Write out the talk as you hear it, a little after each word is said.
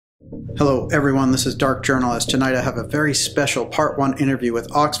Hello everyone, this is Dark Journalist. Tonight I have a very special Part 1 interview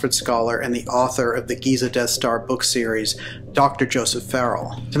with Oxford scholar and the author of the Giza Death Star book series, Dr. Joseph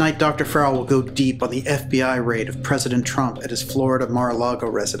Farrell. Tonight Dr. Farrell will go deep on the FBI raid of President Trump at his Florida Mar-A-Lago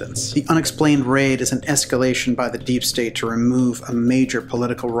residence. The unexplained raid is an escalation by the deep state to remove a major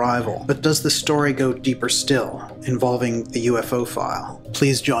political rival. But does the story go deeper still, involving the UFO file?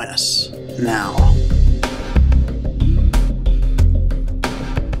 Please join us now.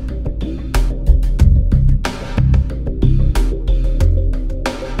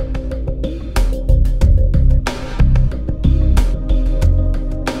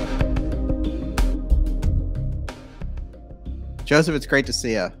 Joseph, it's great to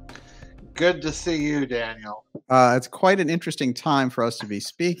see you. Good to see you, Daniel. It's quite an interesting time for us to be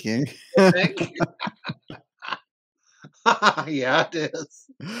speaking. Thank you. Yeah, it is.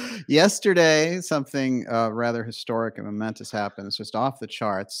 Yesterday, something rather historic and momentous happened. It's just off the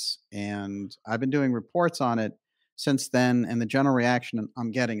charts, and I've been doing reports on it since then, and the general reaction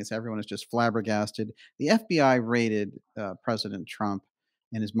I'm getting is everyone is just flabbergasted. The FBI raided President Trump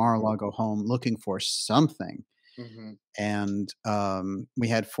in his Mar-a-Lago home looking for something. Mm-hmm. And we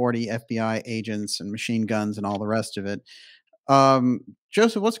had 40 FBI agents and machine guns and all the rest of it.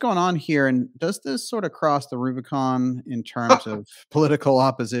 Joseph, what's going on here? And does this sort of cross the Rubicon in terms of political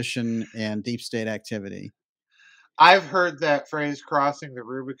opposition and deep state activity? I've heard that phrase crossing the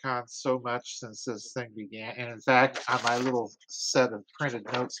Rubicon so much since this thing began. And in fact, on my little set of printed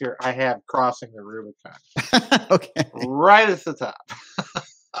notes here, I have crossing the Rubicon. Okay. Right at the top.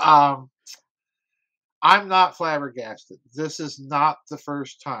 I'm not flabbergasted. This is not the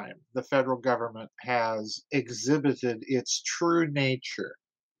first time the federal government has exhibited its true nature.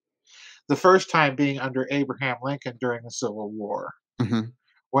 The first time being under Abraham Lincoln during the Civil War,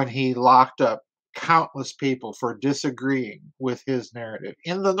 when he locked up countless people for disagreeing with his narrative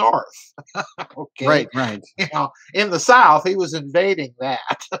in the North. Okay. Right. You know, in the South, he was invading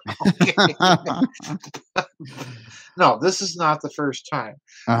that. No, this is not the first time.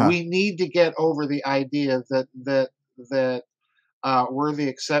 We need to get over the idea that we're the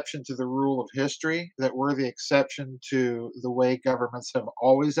exception to the rule of history, that we're the exception to the way governments have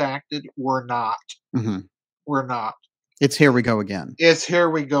always acted. We're not. We're not. It's here we go again. It's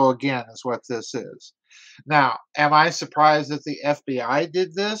here we go again is what this is. Now, am I surprised that the FBI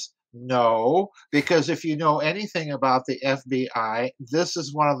did this? No, because if you know anything about the FBI, this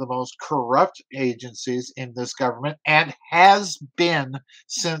is one of the most corrupt agencies in this government and has been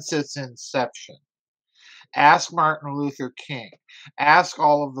since its inception. Ask Martin Luther King. Ask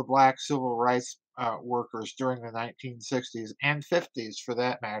all of the black civil rights workers during the 1960s and 50s, for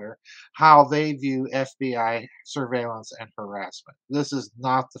that matter, how they view FBI surveillance and harassment. This is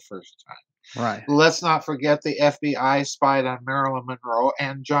not the first time. Right. Let's not forget the FBI spied on Marilyn Monroe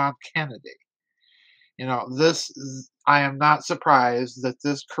and John Kennedy. You know, I am not surprised that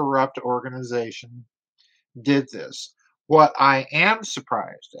this corrupt organization did this. What I am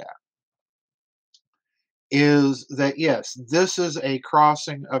surprised at is that, yes, this is a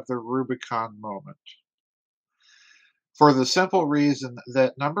crossing of the Rubicon moment. For the simple reason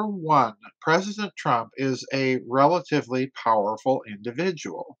that, number one, President Trump is a relatively powerful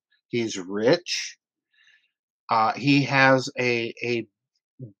individual. He's rich. He has a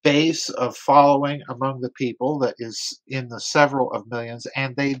base of following among the people that is in the several of millions,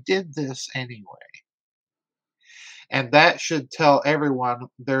 and they did this anyway. And that should tell everyone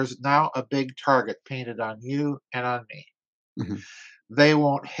there's now a big target painted on you and on me. They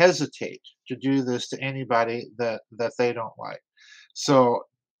won't hesitate to do this to anybody that they don't like. So,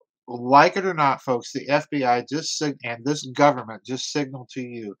 like it or not, folks, the FBI and this government just signaled to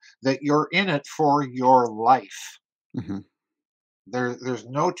you that you're in it for your life. There's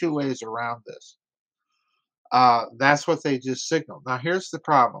no two ways around this. That's what they just signaled. Now, here's the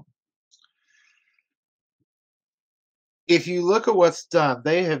problem. If you look at what's done,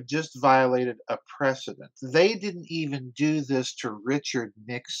 they have just violated a precedent. They didn't even do this to Richard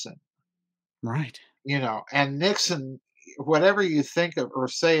Nixon. Right. You know, and Nixon, whatever you think of or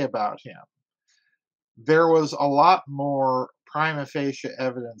say about him, there was a lot more prima facie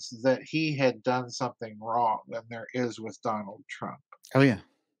evidence that he had done something wrong than there is with Donald Trump. Oh, yeah.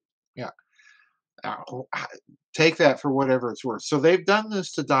 Yeah. Take that for whatever it's worth. So they've done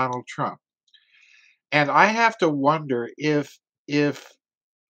this to Donald Trump. And I have to wonder if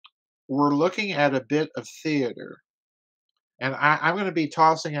we're looking at a bit of theater, and I'm going to be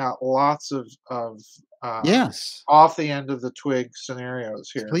tossing out lots of Yes, off the end of the twig scenarios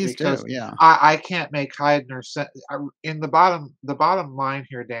here. please do. Because Yeah. I can't make Haydn or in the bottom line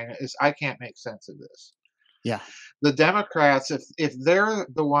here, Dana, is I can't make sense of this. Yeah. The Democrats, if they're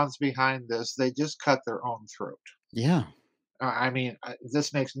the ones behind this, they just cut their own throat. Yeah.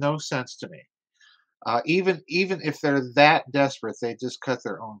 This makes no sense to me. Even if they're that desperate, they just cut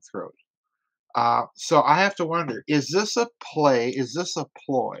their own throat. So I have to wonder: is this a play? Is this a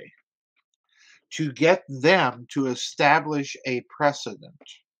ploy to get them to establish a precedent?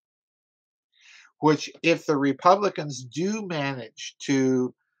 Which, if the Republicans do manage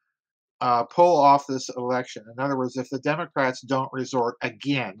to pull off this election, in other words, if the Democrats don't resort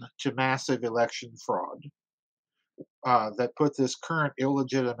again to massive election fraud that put this current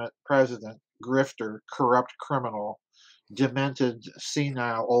illegitimate president, grifter, corrupt criminal, demented,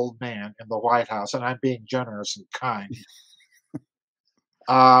 senile old man in the White House, and I'm being generous and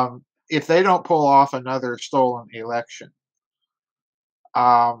kind. If they don't pull off another stolen election,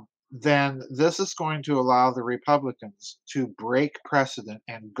 then this is going to allow the Republicans to break precedent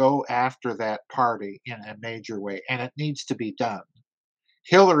and go after that party in a major way. And it needs to be done.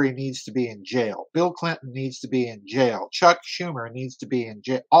 Hillary needs to be in jail. Bill Clinton needs to be in jail. Chuck Schumer needs to be in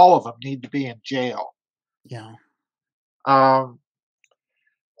jail. All of them need to be in jail. Yeah.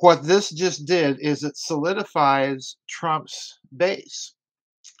 What this just did is it solidifies Trump's base.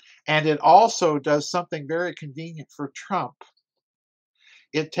 And it also does something very convenient for Trump.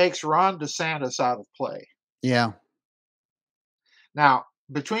 It takes Ron DeSantis out of play. Yeah. Now,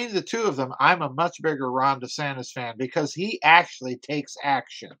 between the two of them, I'm a much bigger Ron DeSantis fan because he actually takes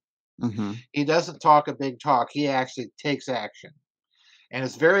action. Mm-hmm. He doesn't talk a big talk. He actually takes action. And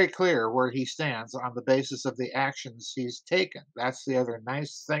it's very clear where he stands on the basis of the actions he's taken. That's the other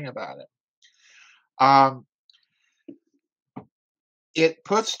nice thing about it. It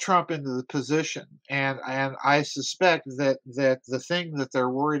puts Trump into the position, and I suspect that the thing that they're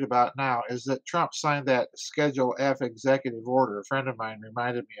worried about now is that Trump signed that Schedule F executive order. A friend of mine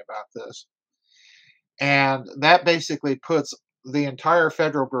reminded me about this. And that basically puts the entire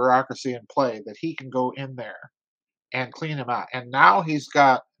federal bureaucracy in play, that he can go in there and clean him out. And now he's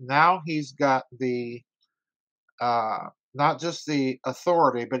got the not just the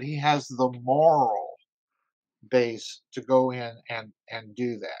authority, but he has the moral base to go in and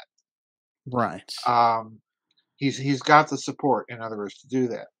do that. Right. He's got the support, in other words, to do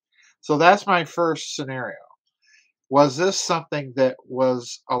that. So that's my first scenario. Was this something that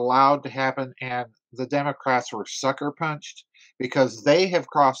was allowed to happen and the Democrats were sucker punched? Because they have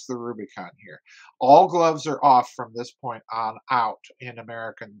crossed the Rubicon here. All gloves are off from this point on out in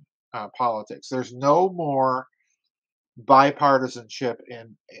American politics. There's no more bipartisanship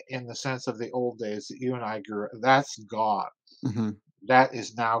in the sense of the old days that you and I grew up. That's gone. Mm-hmm. That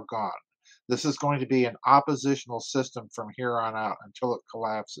is now gone. This is going to be an oppositional system from here on out until it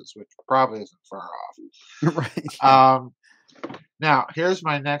collapses, which probably isn't far off. Right. Yeah. Now, here's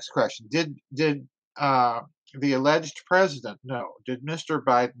my next question: Did the alleged president know? Did Mr.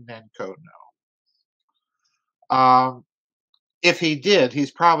 Biden and co know? If he did,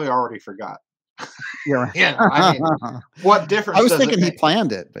 he's probably already forgotten. Yeah. What difference? I was does thinking it he make?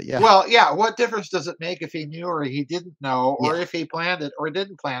 planned it, but yeah. Well, yeah. What difference does it make if he knew or he didn't know, or Yeah. if he planned it or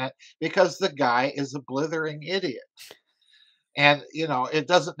didn't plan it? Because the guy is a blithering idiot, and it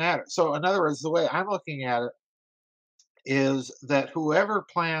doesn't matter. So, in other words, the way I'm looking at it is that whoever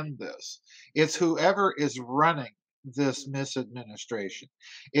planned this, it's whoever is running this misadministration.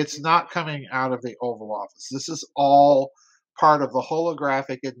 It's not coming out of the Oval Office. This is all part of the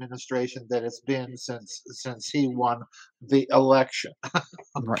holographic administration that it's been since he won the election.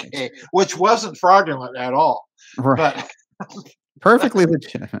 Right. Okay, which wasn't fraudulent at all. Right. But Perfectly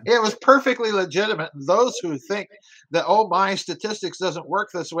legitimate. it was perfectly legitimate. And those who think that, oh, my statistics doesn't work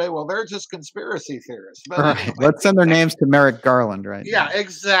this way, well, they're just conspiracy theorists. But Right. anyway, Let's send their names to Merrick Garland right yeah, now.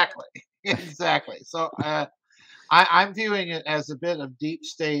 exactly. Exactly. So I'm viewing it as a bit of deep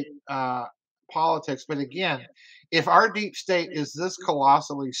state politics. But again, if our deep state is this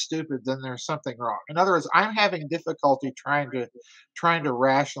colossally stupid, then there's something wrong. In other words, I'm having difficulty trying to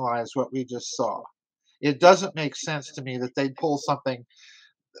rationalize what we just saw. It doesn't make sense to me that they'd pull something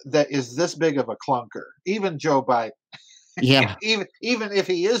that is this big of a clunker. Even Joe Biden. Yeah. even if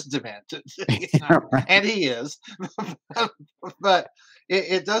he is demented, Right. and he is, but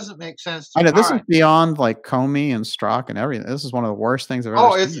it doesn't make sense to I me. know this All is right. beyond like Comey and Strzok and everything. This is one of the worst things I've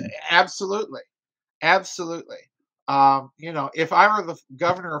Oh, ever it's seen. absolutely. If I were the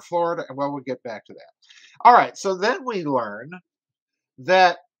governor of Florida, well, we'll get back to that. All right. So then we learn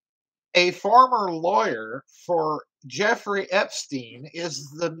that a former lawyer for Jeffrey Epstein is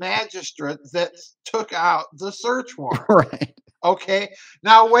the magistrate that took out the search warrant. Right. Okay.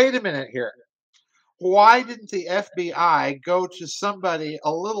 Now, wait a minute here. why didn't the FBI go to somebody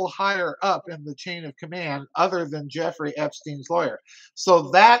a little higher up in the chain of command other than Jeffrey Epstein's lawyer? So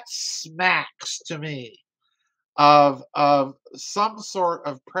that smacks to me of some sort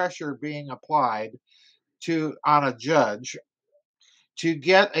of pressure being applied on a judge to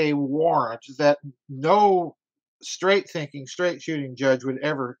get a warrant that no straight thinking, straight shooting judge would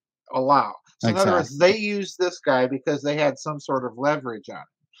ever allow. So in other words, they used this guy because they had some sort of leverage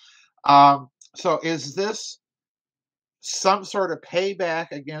on him. So is this some sort of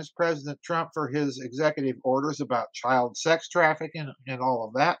payback against President Trump for his executive orders about child sex trafficking and all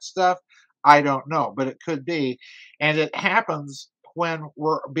of that stuff? I don't know, but it could be. And it happens when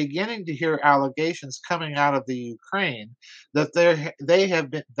we're beginning to hear allegations coming out of the Ukraine that they have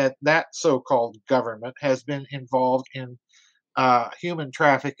been that so-called government has been involved in human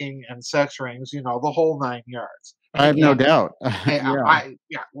trafficking and sex rings, the whole 9 yards. I have no doubt.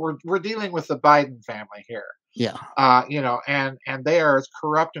 We're dealing with the Biden family here. Yeah. And they are as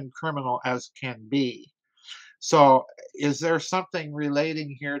corrupt and criminal as can be. So is there something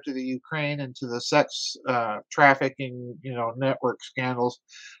relating here to the Ukraine and to the sex trafficking, network scandals?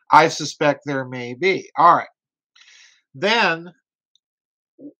 I suspect there may be. All right. Then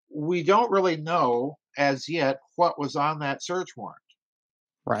we don't really know as yet what was on that search warrant.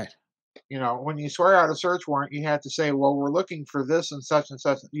 Right. When you swear out a search warrant, you have to say, well, we're looking for this and such and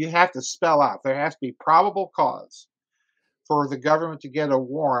such. You have to spell out. There has to be probable cause for the government to get a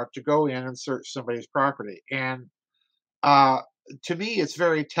warrant to go in and search somebody's property. And to me, it's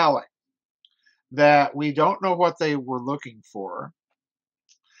very telling that we don't know what they were looking for.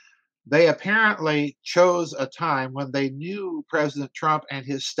 They apparently chose a time when they knew President Trump and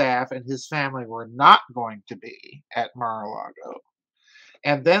his staff and his family were not going to be at Mar-a-Lago.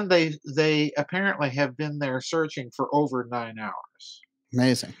 And then they apparently have been there searching for over 9 hours.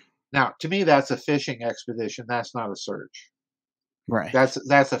 Amazing. Now, to me, that's a fishing expedition. That's not a search. Right.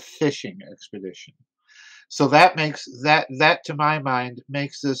 That's a fishing expedition. So that makes that to my mind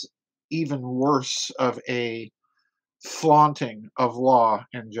makes this even worse of a flaunting of law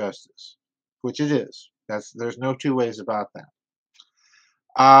and justice, which it is. There's no two ways about that.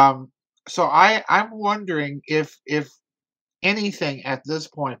 So I'm wondering if anything at this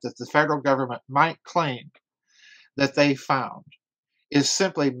point that the federal government might claim that they found is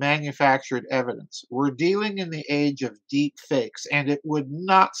simply manufactured evidence. We're dealing in the age of deep fakes, and it would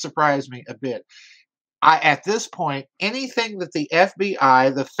not surprise me a bit. At this point, anything that the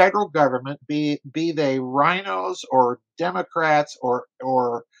FBI, the federal government, be they rhinos or Democrats or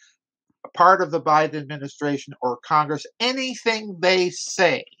part of the Biden administration or Congress, anything they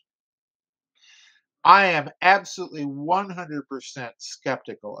say, I am absolutely 100%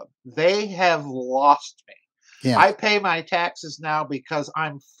 skeptical of. They have lost me. Yeah. I pay my taxes now because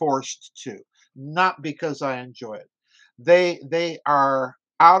I'm forced to, not because I enjoy it. They are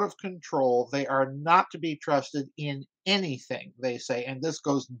out of control. They are not to be trusted in anything they say, and this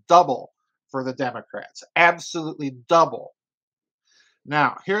goes double for the Democrats. Absolutely double.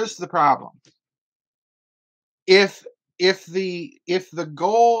 Now, here's the problem. If the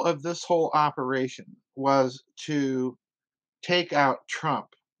goal of this whole operation was to take out Trump,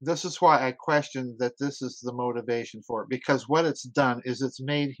 this is why I question that this is the motivation for it, because what it's done is it's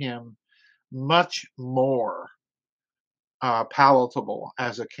made him much more palatable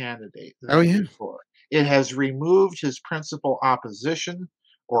as a candidate than before. It has removed his principal opposition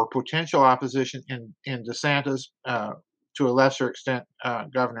or potential opposition in DeSantis, to a lesser extent,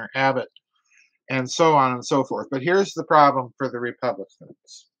 Governor Abbott, and so on and so forth. But here's the problem for the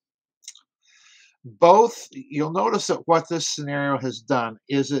Republicans. You'll notice that what this scenario has done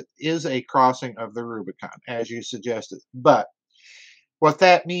is it is a crossing of the Rubicon, as you suggested. But what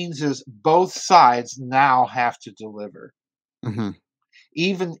that means is both sides now have to deliver. Mm-hmm.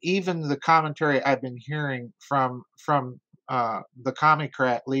 Even the commentary I've been hearing from the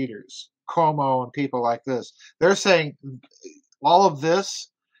Commie-crat leaders, Cuomo and people like this, they're saying all of this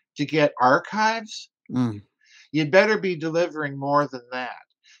to get archives, you'd better be delivering more than that.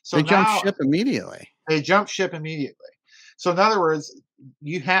 So they jump ship immediately. They jump ship immediately. So in other words,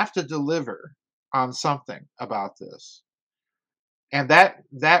 you have to deliver on something about this. And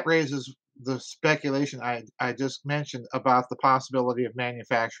that raises the speculation I just mentioned about the possibility of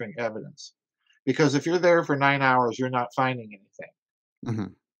manufacturing evidence. Because if you're there for 9 hours, you're not finding anything.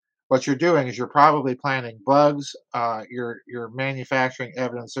 Mm-hmm. What you're doing is you're probably planting bugs, you're manufacturing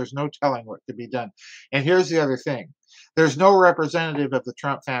evidence. There's no telling what could be done. And here's the other thing. There's no representative of the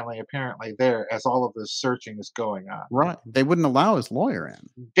Trump family apparently there as all of this searching is going on. Right. They wouldn't allow his lawyer in.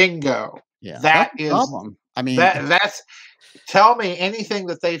 Bingo. Yeah. That is the problem. I mean, that's tell me anything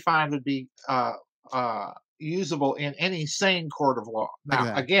that they find would be usable in any sane court of law. Now,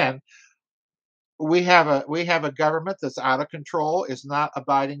 Exactly. again, we have a government that's out of control, is not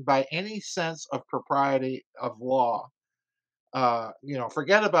abiding by any sense of propriety of law.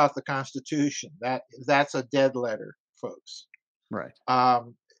 Forget about the Constitution. That's a dead letter, folks. Right.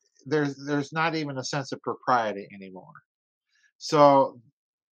 Um, there's not even a sense of propriety anymore. So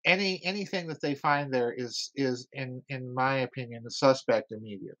anything that they find there is in my opinion a suspect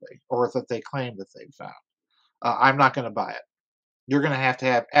immediately, or that they claim that they found. I'm not going to buy it. You're going to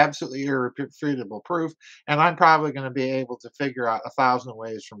have absolutely irrefutable proof, and I'm probably going to be able to figure out 1,000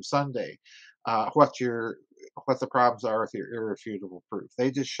 ways from Sunday what the problems are with your irrefutable proof. They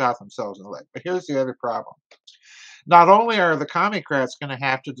just shot themselves in the leg. But here's the other problem. Not only are the Communards going to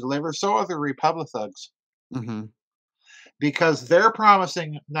have to deliver, so are the Republicans, Mm-hmm. because they're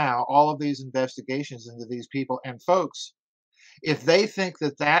promising now all of these investigations into these people. And folks, if they think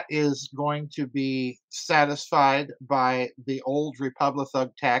that that is going to be satisfied by the old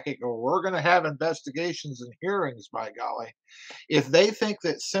Republican tactic, or we're going to have investigations and hearings, by golly, if they think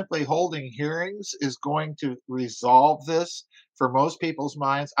that simply holding hearings is going to resolve this for most people's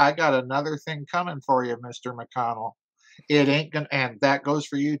minds, I got another thing coming for you, Mr. McConnell. It ain't gonna, and that goes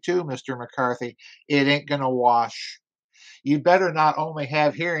for you too, Mr. McCarthy. It ain't gonna wash. You better not only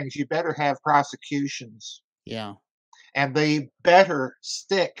have hearings, you better have prosecutions. Yeah. And they better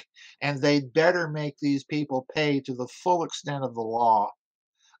stick, and they better make these people pay to the full extent of the law.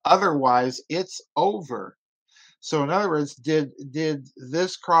 Otherwise, it's over. So, in other words, did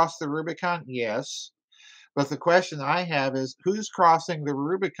this cross the Rubicon? Yes. But the question I have is, who's crossing the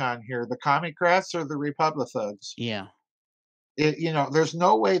Rubicon here, the Communards or the Republicans? Yeah. There's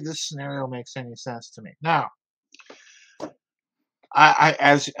no way this scenario makes any sense to me. Now,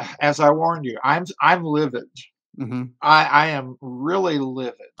 as I warned you, I'm livid. Mm-hmm. I am really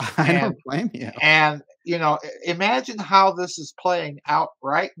livid. I And don't blame you. and imagine how this is playing out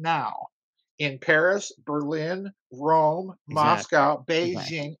right now in Paris, Berlin, Rome, Exactly. Moscow, Exactly.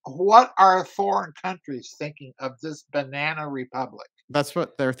 Beijing. What are foreign countries thinking of this banana republic? That's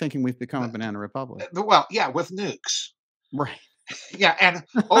what they're thinking. We've become a banana republic. Well, yeah, with nukes. Right. Yeah, and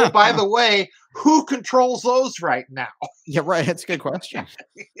oh, by the way, who controls those right now? Yeah, right. That's a good question.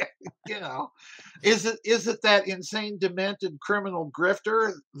 you know, is it that insane, demented criminal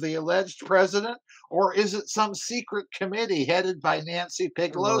grifter, the alleged president, or is it some secret committee headed by Nancy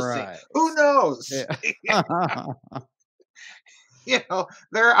Pelosi? Right. Who knows? Yeah.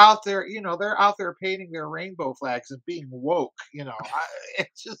 They're out there painting their rainbow flags and being woke.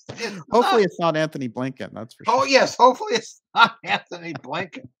 It's Hopefully, nuts. it's not Anthony Blinken. That's for Oh sure. yes, hopefully it's not Anthony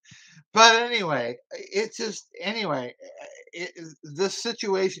Blinken. But anyway, it's just anyway. This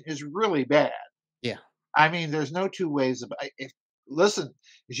situation is really bad. Yeah. I mean, there's no two ways about it. Listen,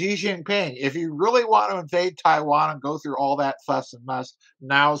 Xi Jinping, if you really want to invade Taiwan and go through all that fuss and muss,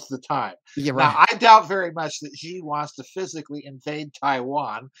 now's the time. Yeah. Now, Right. I doubt very much that Xi wants to physically invade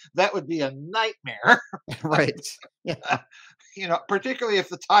Taiwan. That would be a nightmare. Right. Yeah. Particularly if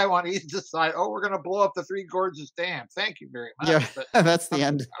the Taiwanese decide, oh, we're going to blow up the Three Gorges Dam. Thank you very much. Yeah. But That's the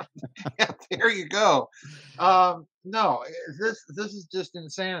end. yeah, there you go. No, this is just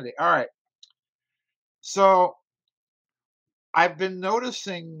insanity. All right. So I've been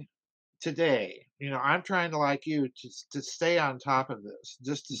noticing today, I'm trying to, like you, to stay on top of this,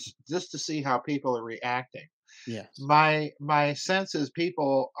 just to see how people are reacting. Yes. My sense is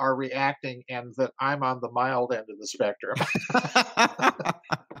people are reacting, and that I'm on the mild end of the spectrum.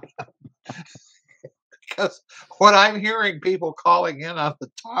 Because what I'm hearing people calling in on the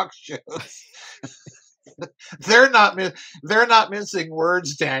talk shows, they're not mincing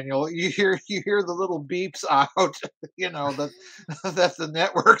words, Daniel. You hear the little beeps out, that the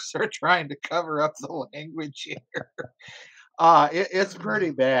networks are trying to cover up the language here. It's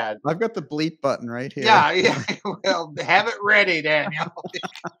pretty bad. I've got the bleep button right here. Yeah. Well, have it ready, Daniel,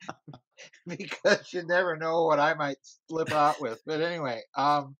 because you never know what I might slip out with. But anyway,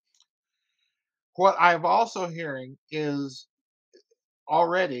 what I'm also hearing is,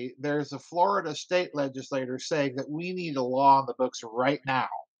 already there's a Florida state legislator saying that we need a law on the books right now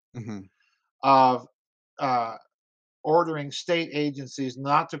Mm-hmm. of uh, ordering state agencies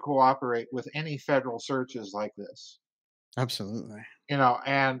not to cooperate with any federal searches like this. Absolutely.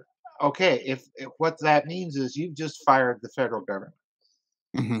 And okay, if what that means is you've just fired the federal government.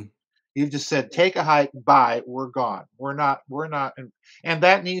 Mm-hmm. You've just said, take a hike, bye, we're gone. We're not, and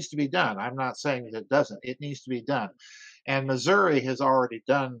that needs to be done. I'm not saying that it doesn't. It needs to be done. And Missouri has already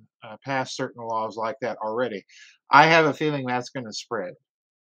passed certain laws like that already. I have a feeling that's going to spread.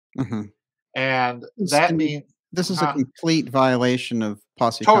 Mm-hmm. And that And means, This is a Huh? complete violation of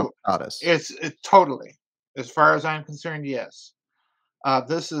posse Total. comitatus. It's totally, as far as I'm concerned, yes.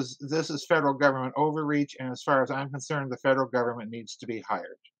 This is federal government overreach, and as far as I'm concerned, the federal government needs to be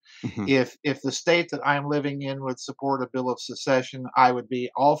hired. Mhm, If the state that I'm living in would support a bill of secession, I would be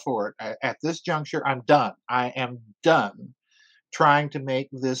all for it. At this juncture, I'm done. I am done trying to make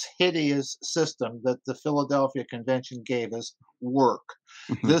this hideous system that the Philadelphia Convention gave us work.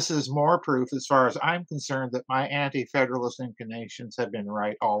 mhm. This is more proof, as far as I'm concerned, that my anti-federalist inclinations have been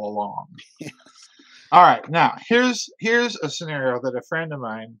right all along. Yes. All right, now here's a scenario that a friend of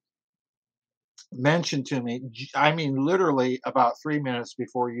mine mentioned to me. I mean, literally about 3 minutes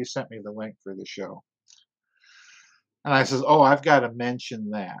before you sent me the link for the show. And I says, "Oh, I've got to mention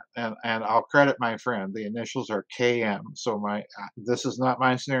that," and I'll credit my friend. The initials are KM. So this is not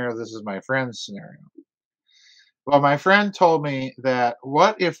my scenario. This is my friend's scenario. Well, my friend told me that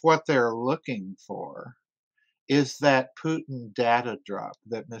what if what they're looking for is that Putin data drop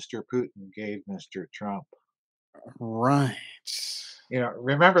that Mr. Putin gave Mr. Trump? Right.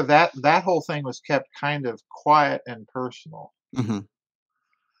 Remember that whole thing was kept kind of quiet and personal. Mhm.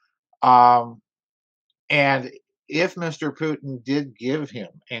 Um, and if Mr. Putin did give him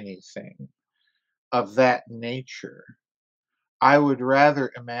anything of that nature, I would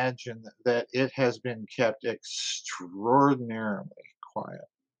rather imagine that it has been kept extraordinarily quiet.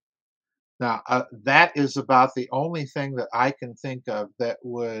 Now, that is about the only thing that I can think of that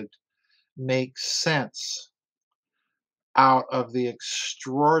would make sense out of the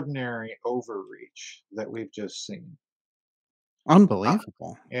extraordinary overreach that we've just seen. Uh,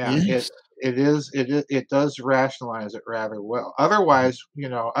 Unbelievable. yeah, it Yes. it is it does rationalize it rather well. Otherwise,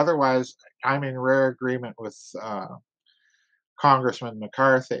 I'm in rare agreement with Congressman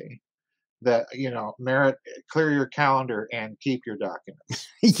McCarthy that merit clear your calendar and keep your documents.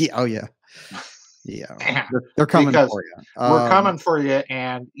 Yeah, oh, yeah. Yeah. Yeah, They're coming because for you. we're coming for you,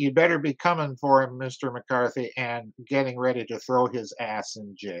 and you better be coming for him, Mr. McCarthy, and getting ready to throw his ass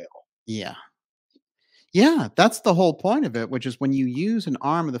in jail. Yeah. Yeah, that's the whole point of it, which is when you use an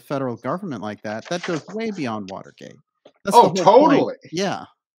arm of the federal government like that, that goes way beyond Watergate. That's the Oh, whole point. totally. Yeah.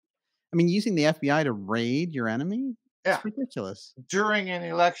 I mean, using the FBI to raid your enemy? Yeah, It's ridiculous. during an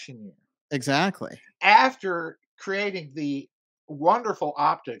election year, Exactly. after creating the wonderful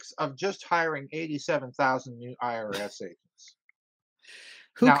optics of just hiring 87,000 new IRS agents.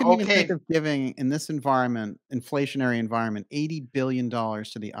 Who Now, can even think okay, of giving, in this environment, inflationary environment, $80 billion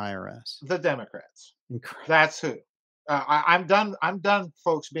to the IRS? the Democrats. Incredible. That's who. I'm done. I'm done,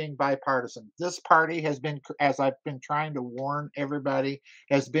 folks, being bipartisan. This party has been, as I've been trying to warn everybody,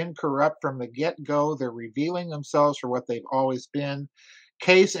 has been corrupt from the get go. They're revealing themselves for what they've always been.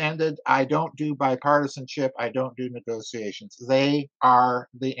 Case ended. I don't do bipartisanship. I don't do negotiations. They are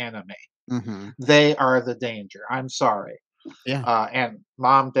the enemy. Mhm. They are the danger. I'm sorry. Yeah. And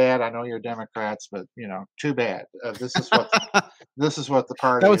mom, dad, I know you're Democrats, but too bad. This is what the That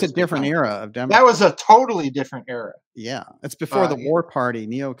party was a has different become. era of That was Democrats. a totally different era. Yeah. It's before Uh, the war party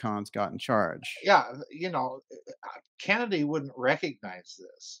neocons got in charge. yeah, Kennedy wouldn't recognize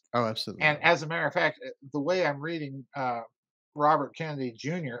this. Oh, absolutely And not. as a matter of fact, the way I'm reading Robert Kennedy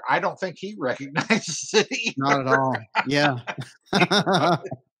Jr., I don't think he recognizes it Not either. at all. Yeah.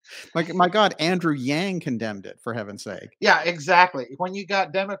 My god, Andrew Yang condemned it, for heaven's sake. Yeah, exactly. When you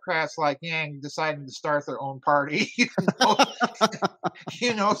got Democrats like Yang deciding to start their own party,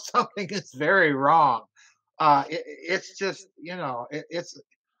 know, something is very wrong. It's just, it's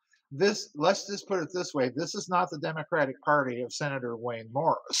this. Let's just put it this way: this is not the Democratic Party of Senator Wayne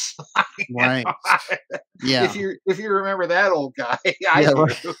Morris. You Right. know, Yeah. if you remember that old guy, I Yeah,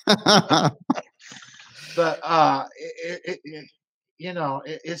 do. right. But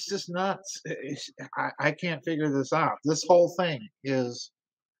it's just nuts. I can't figure this out. This whole thing is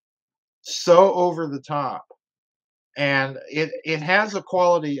so over the top, and it has a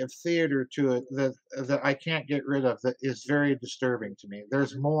quality of theater to it that I can't get rid of. That is very disturbing to me.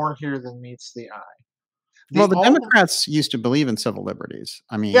 There's more here than meets the eye. Well, The the only Democrats used to believe in civil liberties.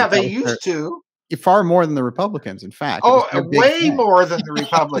 I mean, Yeah, they that was their used to. far more than the Republicans, in fact. It was Oh, their big way thing. more than the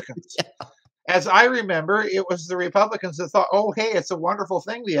Republicans. Yeah. As I remember, it was the Republicans that thought, "Oh, hey, it's a wonderful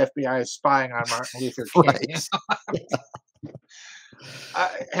thing the FBI is spying on Martin Luther King." Right. Yeah.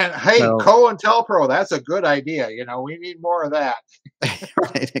 And hey, So COINTELPRO, that's a good idea. We need more of that.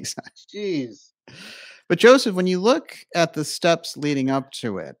 right, exactly. Jeez. But Joseph, when you look at the steps leading up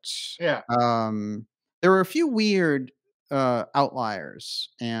to it, Yeah. um, there were a few weird, outliers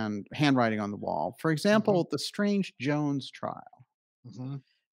and handwriting on the wall. For Hmm. example, the Strange Jones trial Hmm.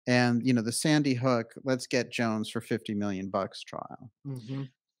 and, the Sandy Hook, "Let's get Jones for 50 million bucks" trial. Hmm.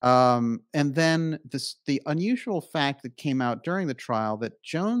 And then the unusual fact that came out during the trial that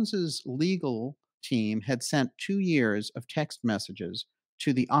Jones's legal team had sent 2 years of text messages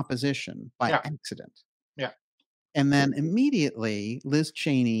to the opposition by Yeah, accident. yeah. And then immediately, Liz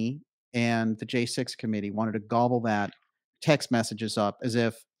Cheney and the J6 committee wanted to gobble that text messages up as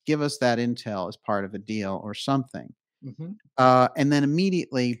if, "Give us that intel as part of a deal," or something. Mhm, And then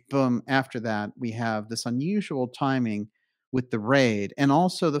immediately, boom, after that, we have this unusual timing with the raid, and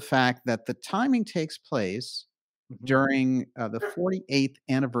also the fact that the timing takes place mhm, during, the 48th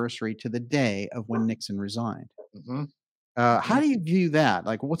anniversary to the day of when Nixon resigned. mhm, How mhm. do you view that?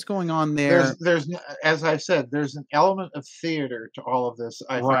 Like, what's going on there? As I said, there's an element of theater to all of this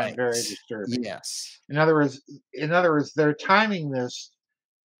I find Right. very disturbing. Yes. In other words they're timing this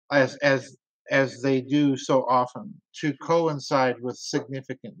as as as they do so often to coincide with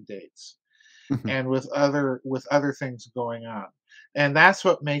significant dates Mhm, and with other things going on. And that's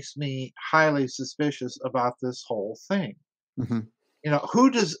what makes me highly suspicious about this whole thing. mhm. Who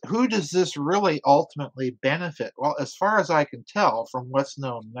does this really ultimately benefit? Well, as far as I can tell from what's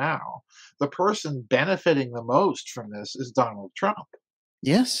known now, the person benefiting the most from this is Donald Trump.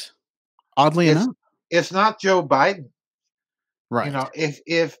 Yes, oddly It's enough. it's not Joe Biden. Right. If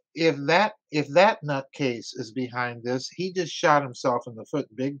that nutcase is behind this, he just shot himself in the foot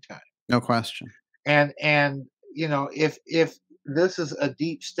big time. No question. And if this is a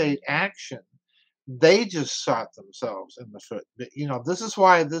deep state action, they just shot themselves in the foot. This is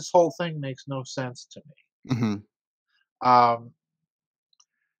why this whole thing makes no sense to me. Mhm. Um,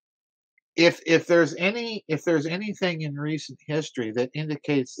 if there's anything in recent history that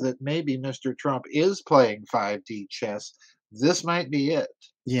indicates that maybe Mr. Trump is playing 5D chess, this might be it.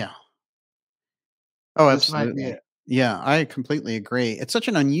 Yeah. Oh, This might be absolutely. it. Yeah, I completely agree. It's such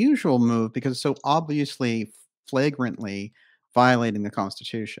an unusual move because it's so obviously, flagrantly violating the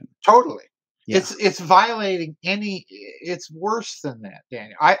Constitution. Totally. Yeah. It's violating it's worse than that,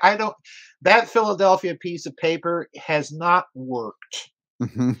 Daniel. I don't that Philadelphia piece of paper has not worked.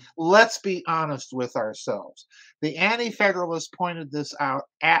 Mhm. Let's be honest with ourselves. The Anti-Federalists pointed this out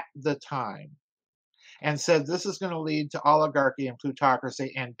at the time and said this is going to lead to oligarchy and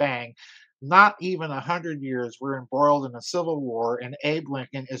plutocracy, and bang, not even 100 years we're embroiled in a civil war, and Abe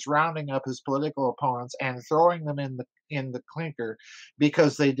Lincoln is rounding up his political opponents and throwing them in the clinker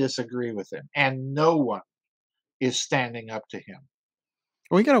because they disagree with him, and no one is standing up to him.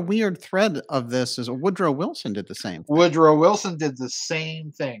 We got a weird thread of this is Woodrow Wilson did the same thing. Woodrow Wilson did the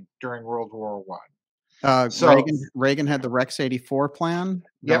same thing during World War One. So, Reagan had the Rex 84 plan,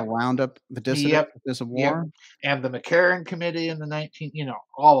 gonna yep, round up the dissidents yep, if there's a yep. war. And the McCarran Committee in the 19,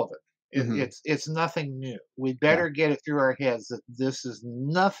 all of it. Mhm. It's nothing new. We Yeah. better get it through our heads that this is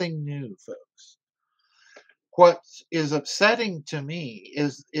nothing new, folks. What is upsetting to me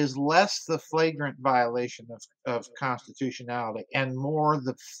is less the flagrant violation of constitutionality and more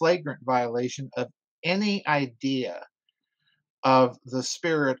the flagrant violation of any idea of the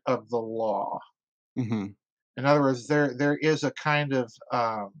spirit of the law. Mhm. In other words, there is a kind of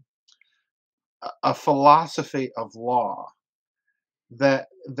a philosophy of law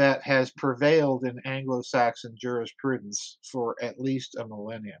that has prevailed in Anglo-Saxon jurisprudence for at least a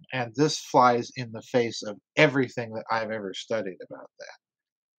millennium, and this flies in the face of everything that I've ever studied about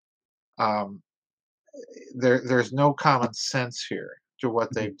that. There's no common sense here to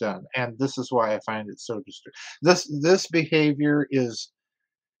what Mhm. they've done, and this is why I find it so disturbing. This behavior is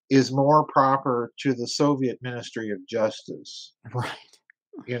more proper to the Soviet Ministry of Justice. Right.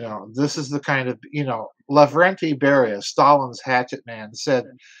 This is the kind of Lavrenti Beria, Stalin's hatchet man, said,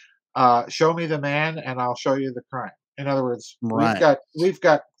 "Show me the man, and I'll show you the crime." In other words, we've Right. got we've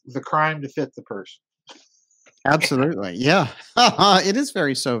got the crime to fit the person. Absolutely. Yeah. It is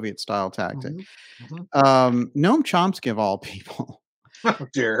very Soviet style tactic. Mhm, mhm. Noam Chomsky of all people. Oh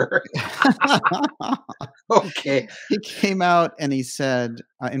dear. Okay. He came out and he said,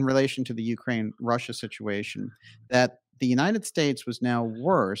 in relation to the Ukraine-Russia situation, that the United States was now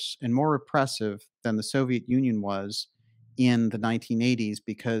worse and more repressive than the Soviet Union was in the 1980s,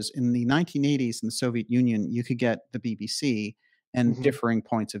 because in the 1980s in the Soviet Union, you could get the BBC and Mhm. differing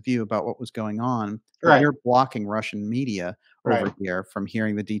points of view about what was going on, but Right, we're blocking Russian media over right. here from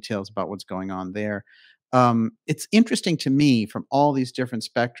hearing the details about what's going on there. It's interesting to me from all these different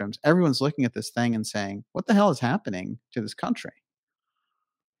spectrums. Everyone's looking at this thing and saying, "What the hell is happening to this country?"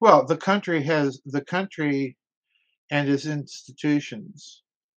 Well, the country and its institutions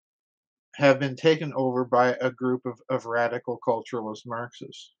have been taken over by a group of radical cultural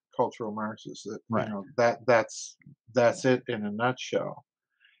Marxists. That Right. that's it in a nutshell.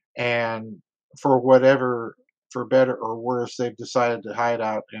 And for whatever for better or worse, they've decided to hide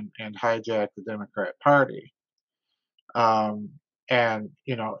out and hijack the Democrat Party. Um, and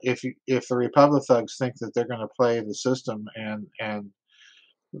if the Republic thugs think that they're going to play the system and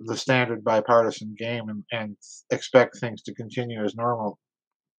the standard bipartisan game and expect things to continue as normal,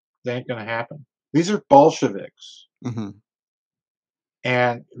 they ain't going to happen. These are Bolsheviks, Hmm.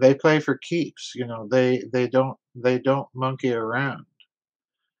 and they play for keeps. They don't monkey around.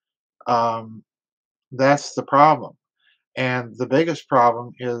 Um, that's the problem. And the biggest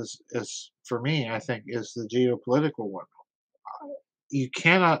problem is for me, I think, is the geopolitical one. You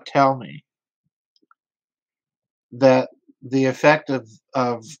cannot tell me that the effect of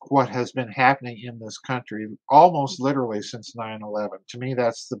what has been happening in this country almost literally since 9/11. To me,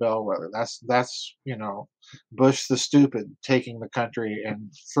 that's the bellwether. That's Bush the stupid taking the country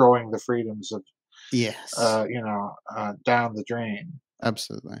and throwing the freedoms of Yes, down the drain.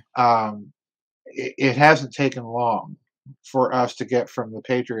 absolutely. Um, it hasn't taken long for us to get from the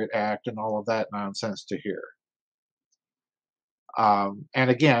Patriot Act and all of that nonsense to here. And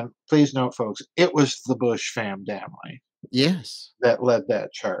again, please note, folks, it was the Bush family Yes. that led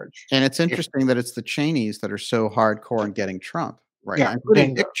that charge. And it's If interesting that it's the Cheneys that are so hardcore in getting Trump right Yeah, now, including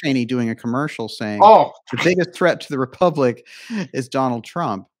bingo. Dick Cheney doing a commercial saying Oh, the biggest threat to the republic is Donald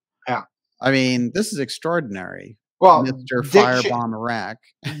Trump. yeah. I mean, this is extraordinary, Well, Mr. Firebomb Iraq.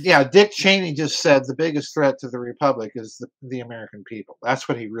 yeah, Dick Cheney just said the biggest threat to the republic is the American people. That's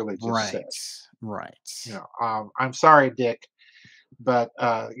what he really just said. Right, right. I'm sorry, Dick, but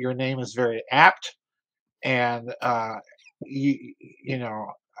your name is very apt, and you know,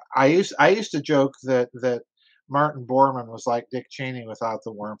 I used to joke that Martin Bormann was like Dick Cheney without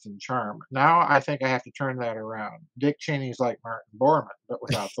the warmth and charm. Now I think I have to turn that around. Dick Cheney's like Martin Bormann, but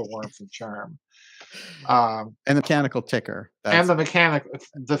without the warmth and charm. Um, And the mechanical ticker, and that's the mechanic,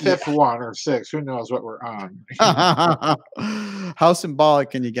 the yeah. fifth one or sixth, who knows what we're on? How symbolic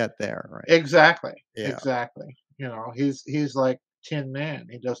can you get there, right? Exactly, Yeah, exactly. He's like Tin Man.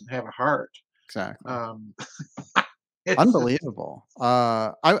 He doesn't have a heart. exactly. Um, it's just Unbelievable.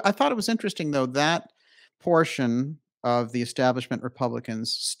 I thought it was interesting though that portion of the establishment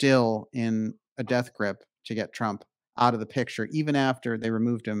Republicans still in a death grip to get Trump out of the picture, even after they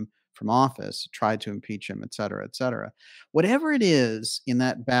removed him from office, tried to impeach him, et cetera, et cetera. Whatever it is in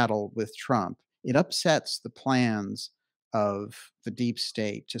that battle with Trump, it upsets the plans of the deep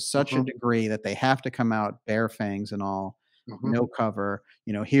state to such a mhm, degree that they have to come out bare fangs and all, mhm. no cover.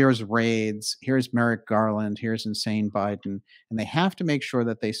 Here's raids, here's Merrick Garland, here's insane Biden, and they have to make sure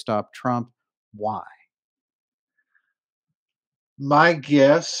that they stop Trump. Why? My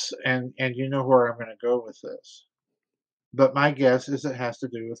guess, and you know where I'm going to go with this, but my guess is it has to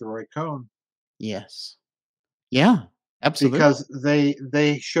do with Roy Cohn Yes. Yeah, absolutely. because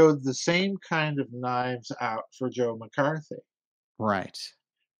they showed the same kind of knives out for Joe McCarthy, Right.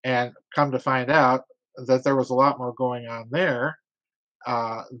 and come to find out that there was a lot more going on there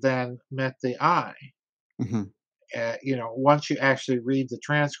than met the eye. Mhm. Once you actually read the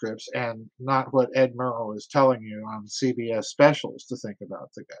transcripts and not what Ed Murrow is telling you on CBS specials to think about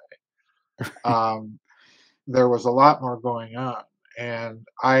the guy. There was a lot more going on, and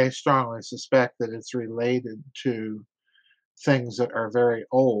I strongly suspect that it's related to things that are very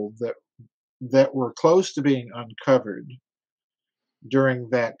old that were close to being uncovered during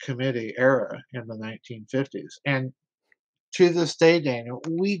that committee era in the 1950s. And to this day, Daniel,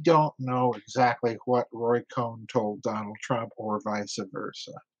 we don't know exactly what Roy Cohn told Donald Trump or vice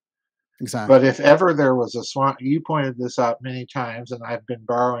versa. But Exactly. if ever there was a swamp, you pointed this out many times, and I've been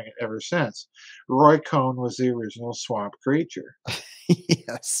borrowing it ever since. Roy Cohn was the original swamp creature.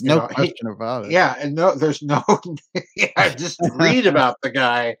 Yes, You no know, he, question about it. yeah, and no, there's no, yeah, just read about the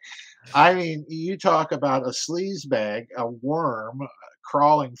guy. I mean, you talk about a sleaze bag, a worm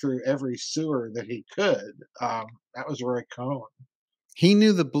crawling through every sewer that he could. That was Roy Cohn. He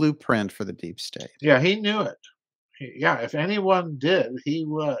knew the blueprint for the deep state. Yeah, he knew it. Yeah, if anyone did, he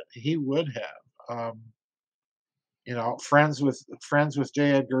would. He would have. Friends with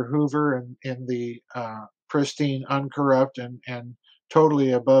J. Edgar Hoover and in the pristine, uncorrupt, and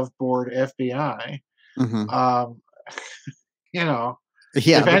totally above board FBI. Mhm. Um, you know,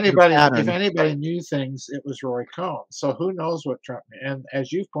 Yeah, if this is a anybody if pattern. anybody knew things, it was Roy Cohn. So who knows what Trump, and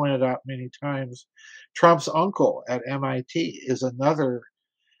as you've pointed out many times, Trump's uncle at MIT is another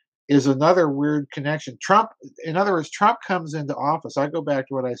weird connection. Trump, in other words, Trump comes into office. I go back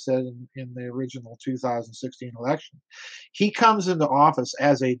to what I said in the original 2016 election. He comes into office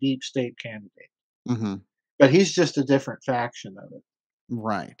as a deep state candidate, Mhm. but he's just a different faction of it.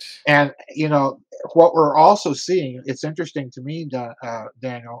 Right. And what we're also seeing, it's interesting to me,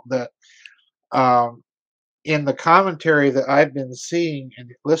 Daniel, that um, in the commentary that I've been seeing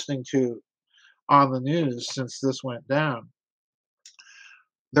and listening to on the news since this went down,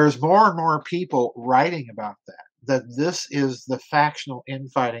 there's more and more people writing about that this is the factional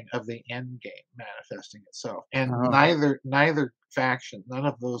infighting of the end game manifesting itself. And Oh, neither faction, none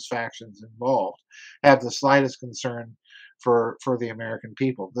of those factions involved, have the slightest concern for the American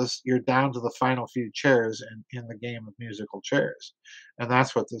people. You're down to the final few chairs in the game of musical chairs. And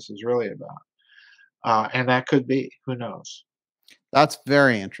that's what this is really about. And that could be, who knows? that's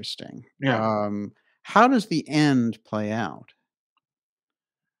very interesting. Yeah. How does the end play out?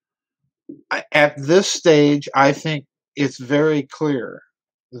 At this stage, I think it's very clear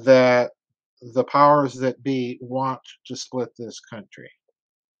that the powers that be want to split this country.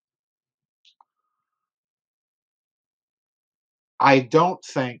 I don't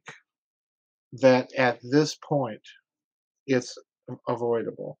think that at this point it's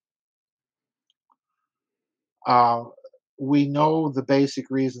avoidable. Uh, we know the basic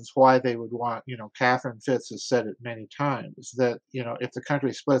reasons why they would want, Catherine Fitz has said it many times that, if the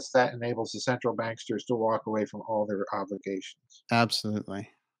country splits, that enables the central banksters to walk away from all their obligations. Absolutely.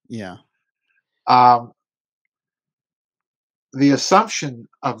 Yeah. Um, the assumption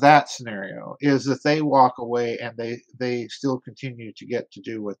of that scenario is that they walk away and they still continue to get to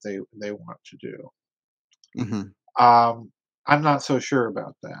do what they want to do. Mhm. I'm not so sure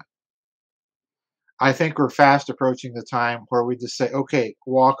about that. I think we're fast approaching the time where we just say, okay,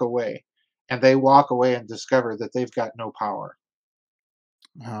 walk away. And they walk away and discover that they've got no power.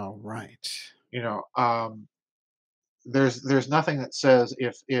 Oh, right. You know, there's nothing that says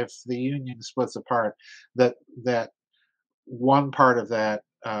if the union splits apart that one part of that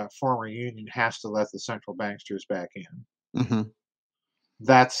former union has to let the central banksters back in. Mhm.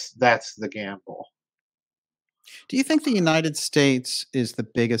 That's the gamble. Do you think the United States is the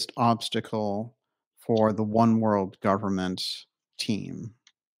biggest obstacle for the one world government team?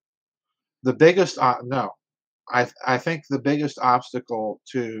 The biggest no, I think the biggest obstacle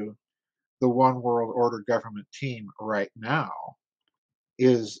to the one world order government team right now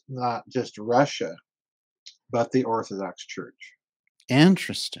is not just Russia, but the Orthodox Church.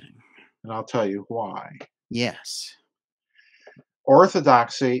 Interesting. And I'll tell you why. Yes.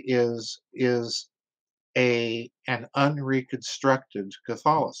 Orthodoxy is an unreconstructed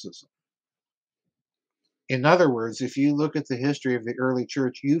Catholicism. In other words, if you look at the history of the early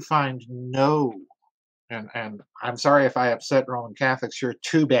church, you find no, and I'm sorry if I upset Roman Catholics here,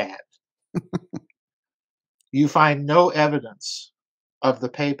 too bad. You find no evidence of the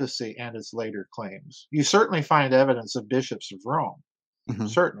papacy and its later claims. You certainly find evidence of bishops of Rome, Mhm.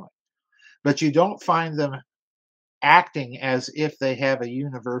 certainly, but you don't find them acting as if they have a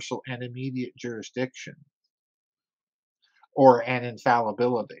universal and immediate jurisdiction or an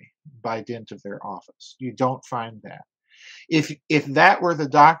infallibility by dint of their office. You don't find that. If that were the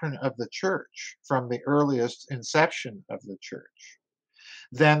doctrine of the church from the earliest inception of the church,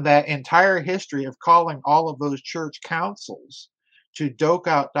 then that entire history of calling all of those church councils to doke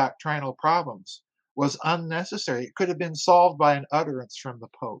out doctrinal problems was unnecessary. It could have been solved by an utterance from the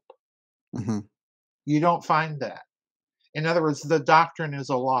Pope. Mhm. You don't find that. In other words, the doctrine is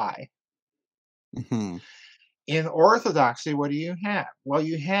a lie. Mhm. In Orthodoxy, what do you have? Well,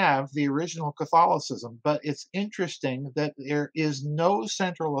 you have the original Catholicism, but it's interesting that there is no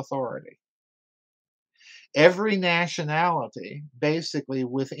central authority. Every nationality, basically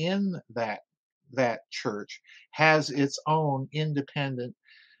within that church, has its own independent,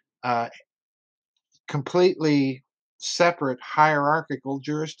 uh, completely separate hierarchical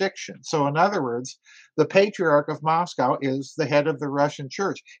jurisdiction. So, in other words, the Patriarch of Moscow is the head of the Russian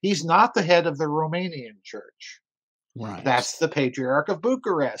church. He's not the head of the Romanian church. Right. That's the Patriarch of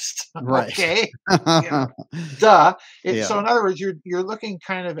Bucharest. Right. Okay, you know, duh. Yeah. So, in other words, you're looking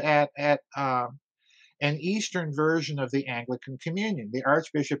kind of at an Eastern version of the Anglican Communion. The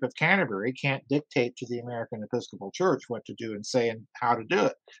Archbishop of Canterbury can't dictate to the American Episcopal Church what to do and say and how to do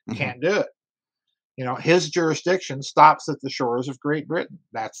it. Mhm. Can't do it. His jurisdiction stops at the shores of Great Britain.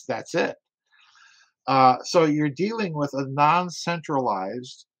 That's it. So you're dealing with a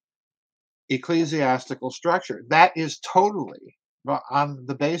non-centralized ecclesiastical structure that is totally, on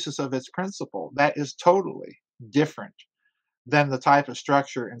the basis of its principle, that is totally different than the type of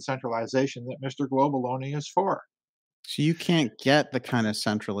structure and centralization that Mr. Globaloney is for. So you can't get the kind of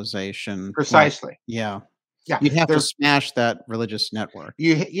centralization like Precisely. yeah. Yeah. You'd have to There. smash that religious network.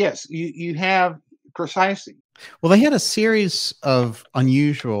 Yes. You have precisely. Well, they had a series of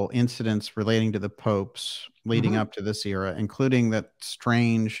unusual incidents relating to the popes leading Mhm. up to this era, including that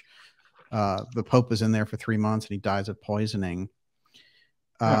strange the pope was in there for 3 months and he dies of poisoning.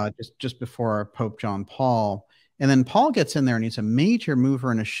 Yeah. just before Pope John Paul. And then Paul gets in there and he's a major mover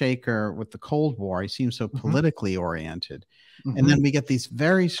and a shaker with the Cold War. He seems so politically oriented. And then we get these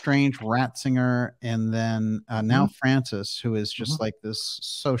very strange Ratzinger and then now Francis, who is just like this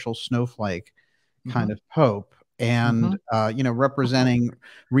social snowflake kind of pope. And, representing,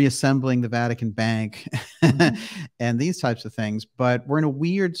 reassembling the Vatican Bank and these types of things. But we're in a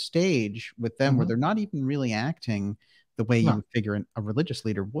weird stage with them where they're not even really acting the way you would figure a religious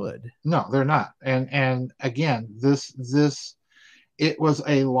leader would. No, they're not. And again, it was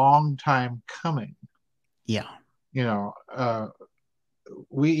a long time coming. Yeah.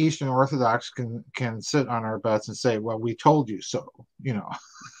 We Eastern Orthodox can sit on our butts and say, well, we told you so,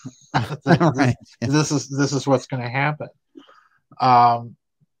 Right. This is what's going to happen.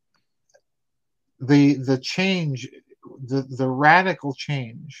 The change, the radical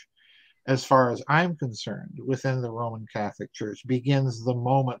change, as far as I'm concerned, within the Roman Catholic Church begins the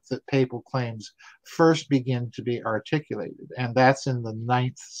moment that papal claims first begin to be articulated, and that's in the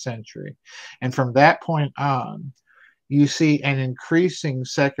 9th century. And from that point on, you see an increasing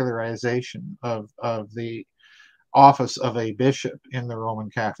secularization of the office of a bishop in the Roman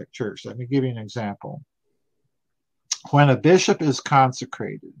Catholic Church. Let me give you an example. When a bishop is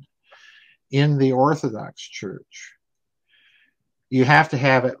consecrated in the Orthodox Church, you have to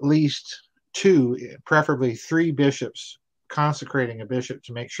have at least 2, preferably 3 bishops consecrating a bishop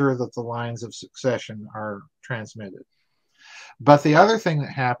to make sure that the lines of succession are transmitted. But the other thing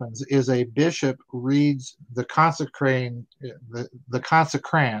that happens is a bishop reads the consecrand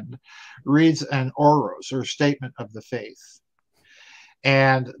reads an oros, or statement of the faith.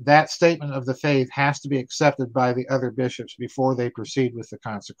 And that statement of the faith has to be accepted by the other bishops before they proceed with the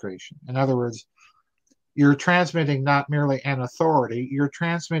consecration. In other words, you're transmitting not merely an authority, you're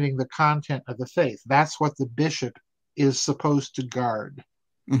transmitting the content of the faith. That's what the bishop is supposed to guard.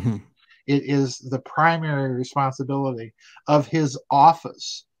 It is the primary responsibility of his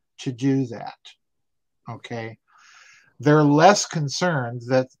office to do that. Okay? They're less concerned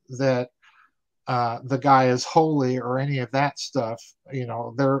that the guy is holy or any of that stuff.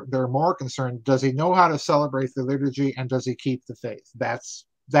 They're more concerned, does he know how to celebrate the liturgy and does he keep the faith? That's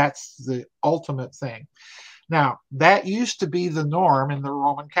the ultimate thing. Now, that used to be the norm in the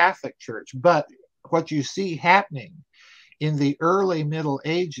Roman Catholic Church, but what you see happening in the early Middle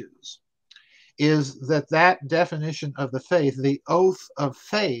Ages is that definition of the faith, the oath of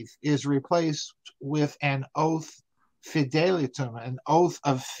faith, is replaced with an oath fidelitum, an oath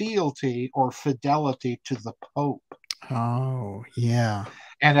of fealty or fidelity to the Pope. Oh, yeah.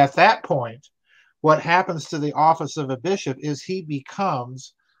 And at that point, what happens to the office of a bishop is he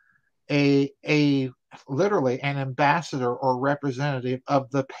becomes literally an ambassador or representative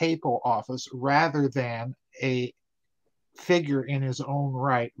of the papal office rather than a figure in his own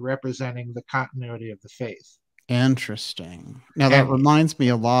right representing the continuity of the faith. Interesting. Now that reminds me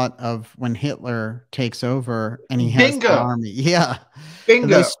a lot of when Hitler takes over and he has bingo, the army. Yeah. Bingo.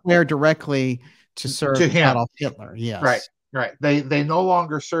 They swear directly to serve to him. Adolf Hitler. Yes. Right. They no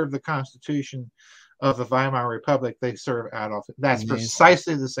longer serve the Constitution of the Weimar Republic. They serve Adolf. That's amazing.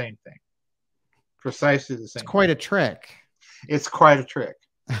 Precisely the same thing. Precisely the same. It's quite a trick. It's quite a trick.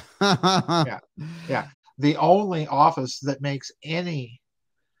 Yeah. The only office that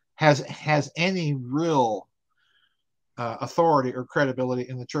has any real authority or credibility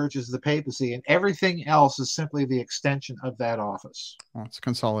in the church is the papacy, and everything else is simply the extension of that office. Well, it's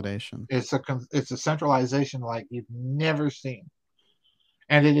consolidation. It's a centralization like you've never seen.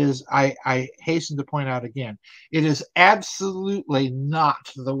 And it is, I hasten to point out again, it is absolutely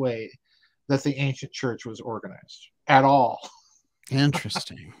not the way that the ancient church was organized at all.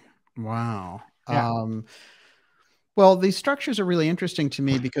 Interesting. Wow. Yeah. Well, these structures are really interesting to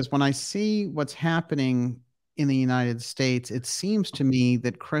me because when I see what's happening in the United States, it seems to me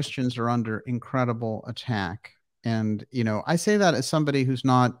that Christians are under incredible attack. And, I say that as somebody who's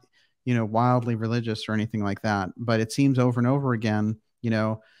not, wildly religious or anything like that, but it seems over and over again,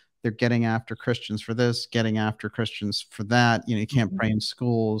 they're getting after Christians for this, getting after Christians for that. You can't pray in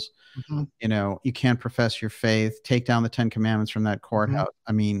schools. You can't profess your faith, take down the 10 Commandments from that courthouse.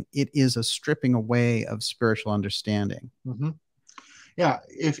 I mean, it is a stripping away of spiritual understanding. Yeah.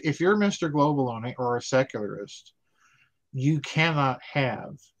 If you're Mr. Globalone or a secularist, you cannot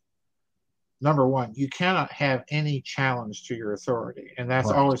have, number one, you cannot have any challenge to your authority. And that's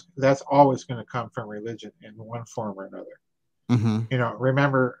always going to come from religion in one form or another.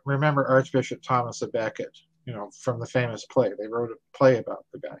 Remember Archbishop Thomas à Becket, from the famous play. They wrote a play about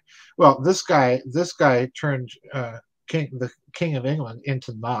the guy. Well, this guy turned the King of England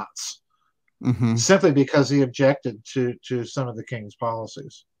into knots. simply because he objected to some of the king's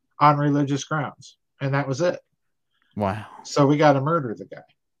policies on religious grounds, and that was it. Wow. So we got to murder the guy.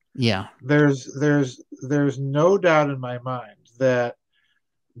 Yeah. There's no doubt in my mind that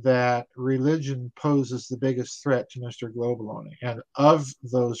religion poses the biggest threat to Mr. Globaloney, and of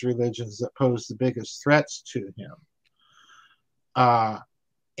those religions that pose the biggest threats to him,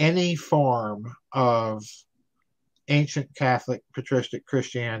 any form of ancient Catholic patristic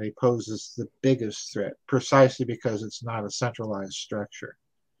Christianity poses the biggest threat, precisely because it's not a centralized structure.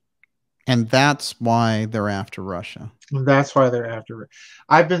 And that's why they're after Russia. And that's why they're after.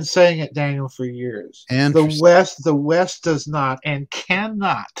 I've been saying it, Daniel, for years. The West does not and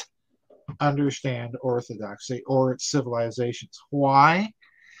cannot understand orthodoxy or its civilizations. Why?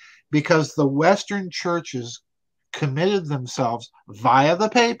 Because the Western churches committed themselves via the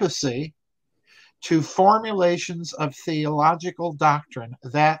papacy to formulations of theological doctrine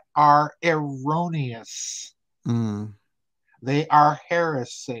that are erroneous. They are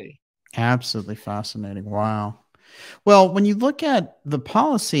heresy. Absolutely fascinating. Wow. Well, when you look at the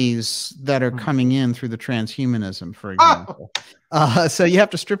policies that are coming in through the transhumanism, for example, so you have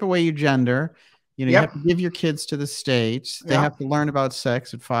to strip away your gender. You know, you have to give your kids to the states. They have to learn about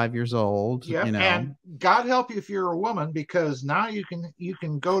sex at 5 years old. Yep. You know, and God help you if you're a woman, because now you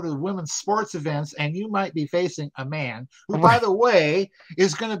can go to women's sports events and you might be facing a man who, by the way,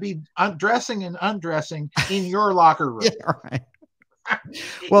 is going to be dressing and undressing in your locker room. Yeah, right.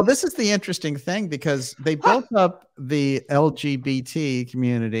 Well, this is the interesting thing, because they built up the LGBT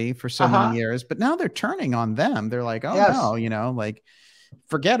community for so many years, but now they're turning on them. They're like, oh no, you know, like,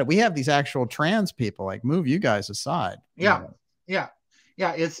 forget it. We have these actual trans people, like, move you guys aside. Yeah.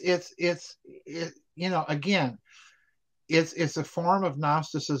 It's you know, again, it's a form of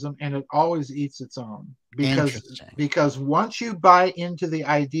Gnosticism, and it always eats its own, because once you buy into the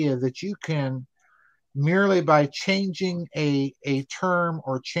idea that you can, merely by changing a term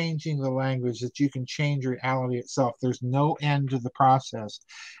or changing the language, that you can change reality itself, there's no end to the process.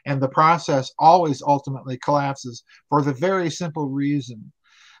 And the process always ultimately collapses, for the very simple reason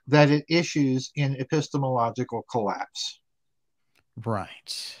that it issues in epistemological collapse.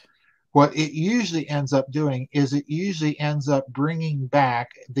 Right. What it usually ends up doing is it usually ends up bringing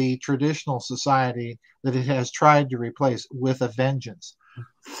back the traditional society that it has tried to replace with a vengeance.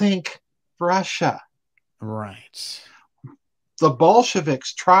 Think Russia. Right. The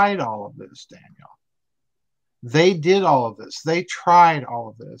Bolsheviks tried all of this, Daniel. They did all of this. They tried all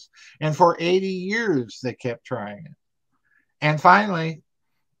of this. And for 80 years, they kept trying it. And finally,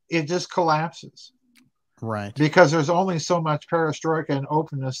 it just collapses. Right. Because there's only so much perestroika and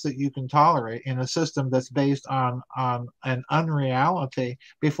openness that you can tolerate in a system that's based on an unreality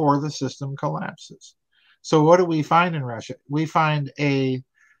before the system collapses. So what do we find in Russia? We find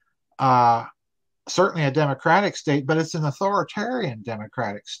certainly a democratic state, but it's an authoritarian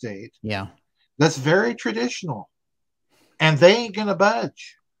democratic state. Yeah. That's very traditional. And they ain't going to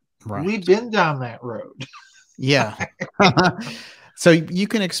budge. Right. We've been down that road. Yeah. So you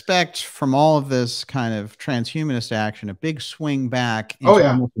can expect from all of this kind of transhumanist action a big swing back into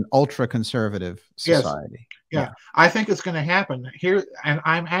almost an ultra-conservative society. Yes. Yeah. I think it's going to happen here, and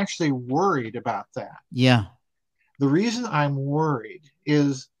I'm actually worried about that. Yeah. The reason I'm worried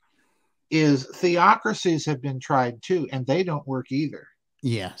is theocracies have been tried too, and they don't work either.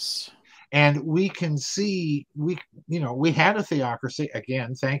 Yes. And we can see, we had a theocracy,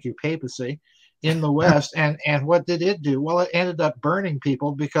 again, thank you, papacy, in the West. and what did it do? Well, it ended up burning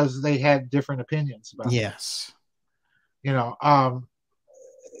people because they had different opinions about it. You know,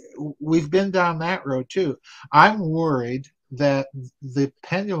 we've been down that road too. I'm worried that the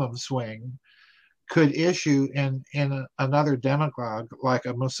pendulum swing could issue in another demagogue like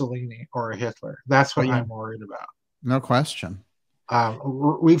a Mussolini or a Hitler. That's what I'm worried about. No question.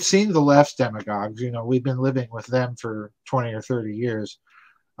 We've seen the left's demagogues. You know, we've been living with them for 20 or 30 years.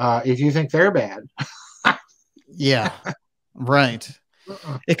 If you think they're bad. Yeah, right.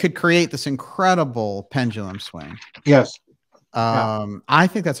 It could create this incredible pendulum swing. Yes. I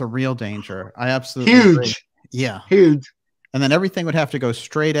think that's a real danger. I absolutely huge. Agree. Yeah. Huge. And then everything would have to go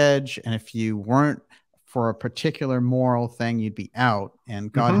straight edge. And if you weren't for a particular moral thing, you'd be out.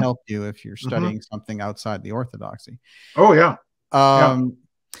 And God help you if you're studying something outside the orthodoxy. Oh, yeah.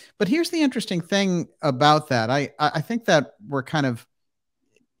 But here's the interesting thing about that. I think that we're kind of,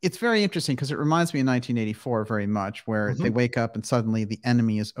 it's very interesting because it reminds me of 1984 very much, where they wake up and suddenly the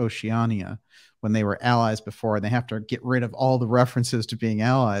enemy is Oceania when they were allies before, and they have to get rid of all the references to being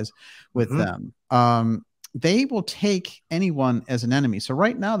allies with them. they will take anyone as an enemy. So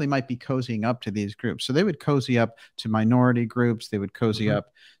right now they might be cozying up to these groups. So they would cozy up to minority groups. They would cozy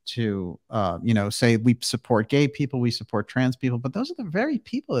up to, say we support gay people, we support trans people, but those are the very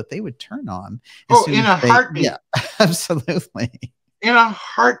people that they would turn on. In a heartbeat. Yeah, absolutely. In a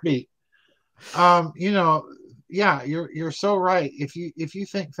heartbeat. You're so right. If you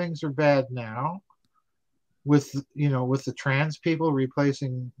think things are bad now, with the trans people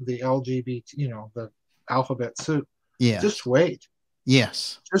replacing the LGBT, the alphabet soup, just wait.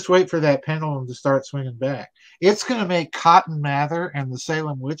 Yes. Just wait for that pendulum to start swinging back. It's going to make Cotton Mather and the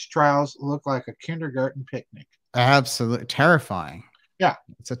Salem witch trials look like a kindergarten picnic. Absolutely terrifying. Yeah,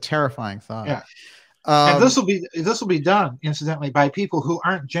 it's a terrifying thought. Yeah. And this will be done, incidentally, by people who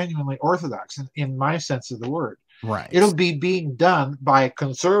aren't genuinely Orthodox in my sense of the word. Right. It'll be being done by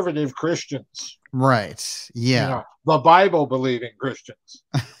conservative Christians. Right. Yeah. The Bible believing Christians.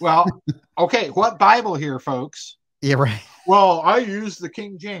 Well, okay, what Bible here, folks? Yeah, right. Well, I use the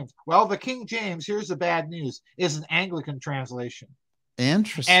King James. Well, the King James, here's the bad news, is an Anglican translation.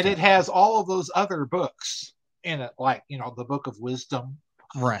 Interesting. And it has all of those other books in it, like, the Book of Wisdom.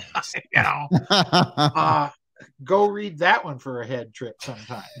 Right. Go read that one for a head trip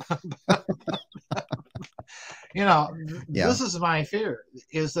sometime. This is my fear,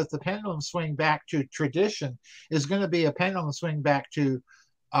 is that the pendulum swing back to tradition is going to be a pendulum swing back to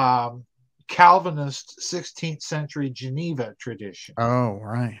Calvinist 16th century Geneva tradition. Oh,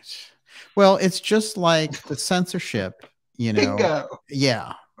 right. Well, it's just like the censorship, Bingo.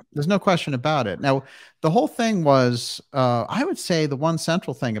 Yeah, there's no question about it. Now, the whole thing was, I would say the one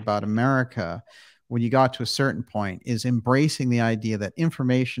central thing about America when you got to a certain point is embracing the idea that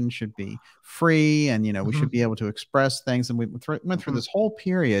information should be free and, we should be able to express things. And we went through this whole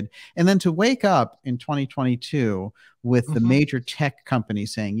period. And then to wake up in 2022 with the major tech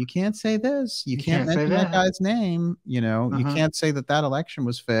companies saying, you can't say this, you can't mention that guy's name, you can't say that election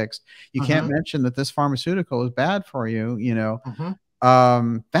was fixed. You can't mention that this pharmaceutical is bad for you,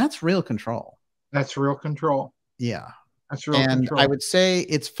 that's real control. That's real control. Yeah. That's real control. I would say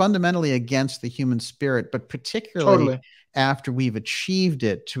it's fundamentally against the human spirit, but particularly after we've achieved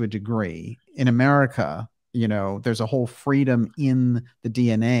it to a degree in America, there's a whole freedom in the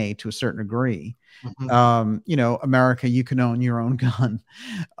DNA to a certain degree. America, you can own your own gun.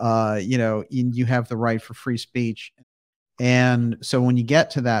 You have the right for free speech. And so when you get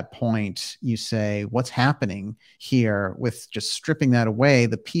to that point, you say, what's happening here with just stripping that away?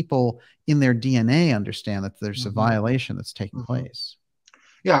 The people in their DNA understand that there's a violation that's taking place.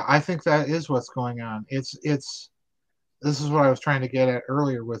 Yeah, I think that is what's going on. This is what I was trying to get at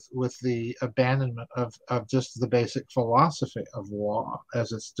earlier with the abandonment of just the basic philosophy of law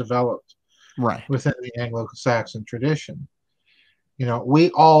as it's developed within the Anglo-Saxon tradition.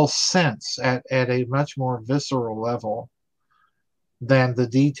 We all sense at a much more visceral level than the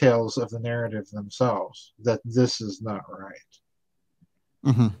details of the narrative themselves that this is not right.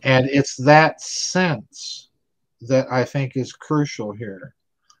 And it's that sense that I think is crucial here.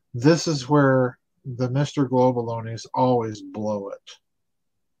 This is where the Mr. Globalones always blow it.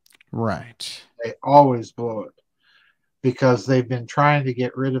 Right. They always blow it because they've been trying to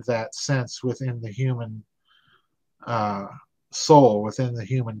get rid of that sense within the human soul, within the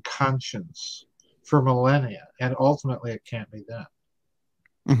human conscience for millennia, and ultimately it can't be done.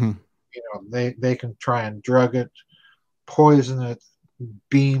 They can try and drug it, poison it,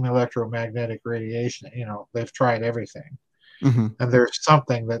 beam electromagnetic radiation. They've tried everything, and there's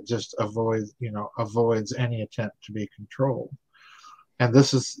something that just avoids any attempt to be controlled. And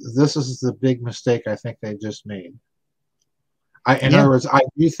this is the big mistake I think they just made. In other words, I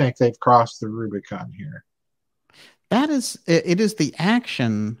do think they've crossed the Rubicon here. It is the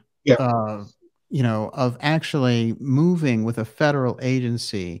action. Of actually moving with a federal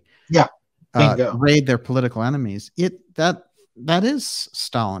agency, raid their political enemies. That is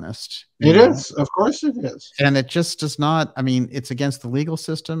Stalinist. It is, of course, it is, and it just does not. I mean, it's against the legal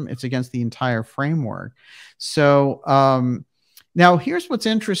system. It's against the entire framework. So now, here's what's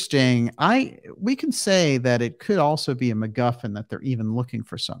interesting. We can say that it could also be a MacGuffin, that they're even looking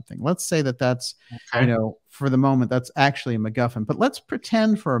for something. Let's say that's for the moment, that's actually a MacGuffin. But let's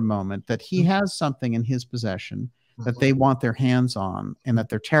pretend for a moment that he has something in his possession that they want their hands on and that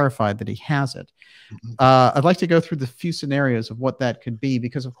they're terrified that he has it. I'd like to go through the few scenarios of what that could be,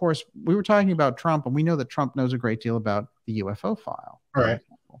 because, of course, we were talking about Trump, and we know that Trump knows a great deal about the UFO file. Right.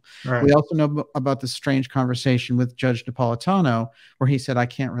 We also know about this strange conversation with Judge Napolitano, where he said, I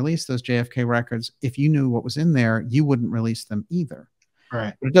can't release those JFK records. If you knew what was in there, you wouldn't release them either.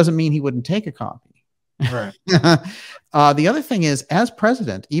 Right. But it doesn't mean he wouldn't take a copy. Right. The other thing is, as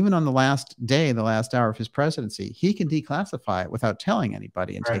president, even on the last day, the last hour of his presidency, he can declassify it without telling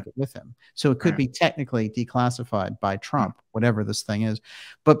anybody and take it with him. So it could be technically declassified by Trump, whatever this thing is.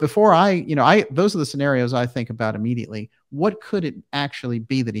 But before those are the scenarios I think about immediately. What could it actually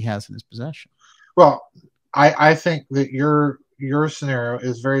be that he has in his possession? Well, I think that your scenario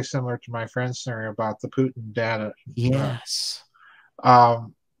is very similar to my friend's scenario about the Putin data. Yes.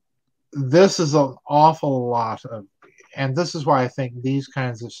 This is an awful lot of, and this is why I think these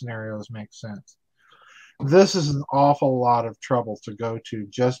kinds of scenarios make sense. This is an awful lot of trouble to go to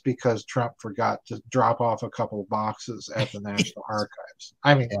just because Trump forgot to drop off a couple of boxes at the National Archives.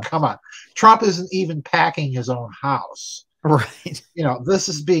 I mean, come on. Trump isn't even packing his own house. Right. This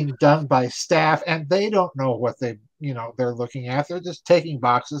is being done by staff, and they don't know what they're looking at. They're just taking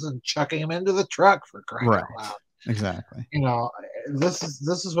boxes and chucking them into the truck, for crying out loud. Exactly. This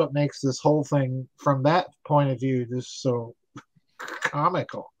is what makes this whole thing, from that point of view, just so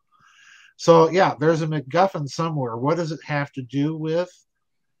comical. So yeah, there's a McGuffin somewhere. What does it have to do with?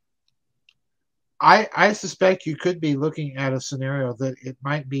 I suspect you could be looking at a scenario that it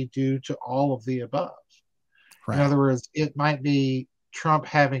might be due to all of the above. Right. In other words, it might be Trump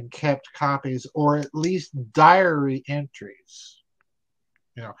having kept copies or at least diary entries.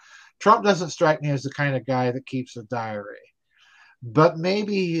 Trump doesn't strike me as the kind of guy that keeps a diary, but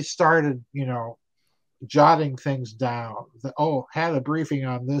maybe he started, jotting things down. Had a briefing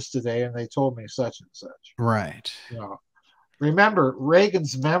on this today, and they told me such and such. Right. Remember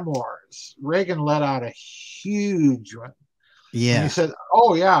Reagan's memoirs. Reagan let out a huge one. Yeah. And he said,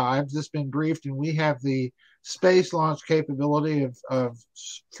 "Oh yeah, I've just been briefed, and we have the space launch capability of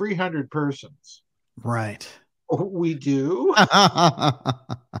 300 persons." Right. We do.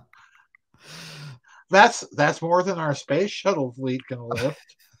 That's more than our space shuttle fleet can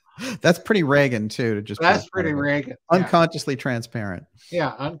lift. That's pretty Reagan too. That's pretty Reagan. Unconsciously transparent.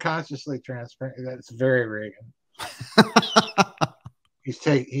 Yeah, unconsciously transparent. That's very Reagan. He's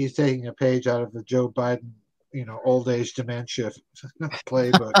taking a page out of the Joe Biden, old age dementia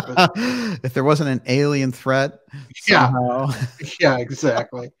playbook. But, if there wasn't an alien threat, somehow. Yeah,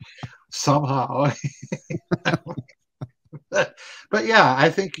 exactly. Somehow. But yeah, I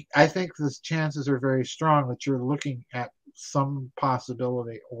think the chances are very strong that you're looking at some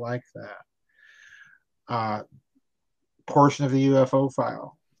possibility like that. Portion of the UFO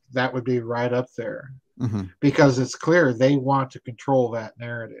file, that would be right up there, because it's clear they want to control that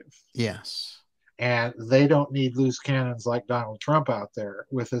narrative. Yes. And they don't need loose cannons like Donald Trump out there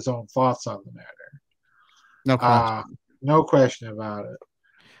with his own thoughts on the matter. No question. No question about it.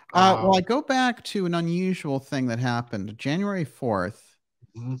 Well, I go back to an unusual thing that happened January 4th,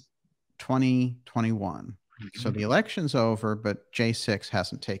 2021. So the election's over, but J6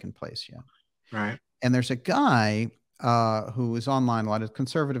 hasn't taken place yet. Right. And there's a guy who is online, a lot of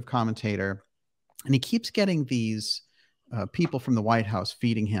conservative commentator, and he keeps getting these people from the White House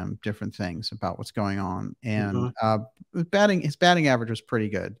feeding him different things about what's going on. And his batting average was pretty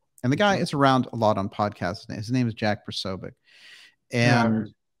good. And the guy is around a lot on podcasts. His name is Jack Persobic.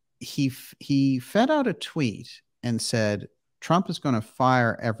 And he fed out a tweet and said, Trump is going to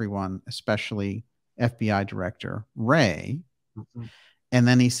fire everyone, especially FBI Director Wray. And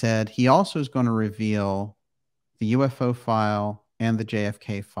then he said he also is going to reveal the UFO file and the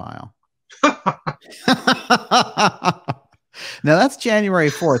JFK file. Now that's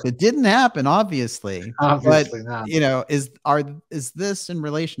January 4th. It didn't happen, obviously. Obviously but, not. Is this in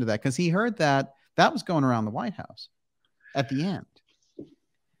relation to that? Because he heard that was going around the White House at the end.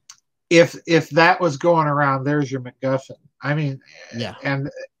 If that was going around, there's your McGuffin. I mean, yeah. And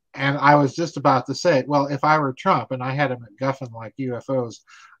I was just about to say, well, if I were Trump and I had a McGuffin like UFOs,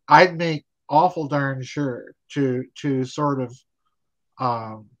 I'd make awful darn sure to sort of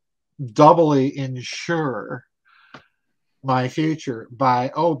doubly ensure my future by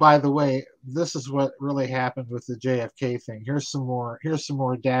the way, this is what really happened with the JFK thing. Here's some more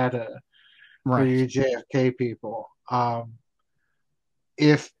data for you JFK people.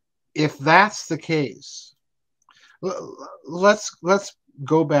 If that's the case, let's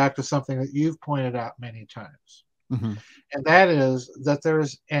go back to something that you've pointed out many times. And that is that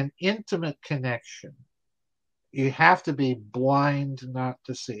there's an intimate connection. You have to be blind not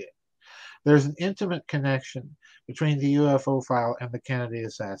to see it. There's an intimate connection between the UFO file and the Kennedy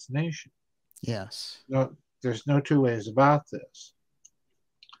assassination. Yes. No, there's no two ways about this.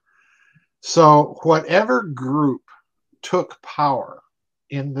 So whatever group took power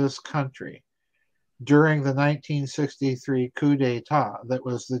in this country during the 1963 coup d'etat that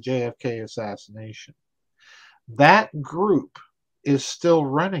was the JFK assassination, that group is still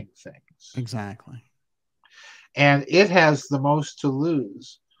running things. Exactly. And it has the most to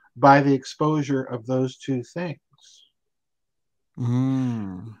lose by the exposure of those two things.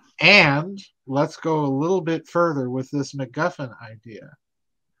 Mm. And let's go a little bit further with this McGuffin idea.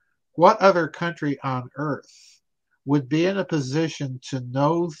 What other country on earth would be in a position to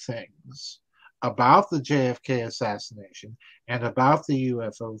know things about the JFK assassination and about the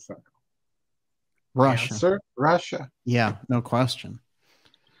UFO file? Russia. Answer: Russia. Yeah, no question.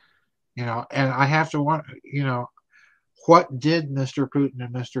 You know, and I have to wonder, you know, what did Mr. Putin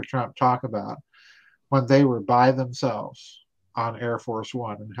and Mr. Trump talk about when they were by themselves on Air Force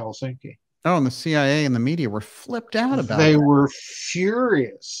One in Helsinki? Oh, and the CIA and the media were flipped out about They that. were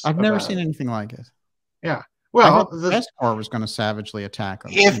furious. I've never about seen it. anything like it. Yeah. I Well, thought the West Corps was going to savagely attack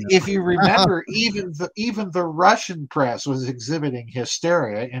them. if you remember, even the Russian press was exhibiting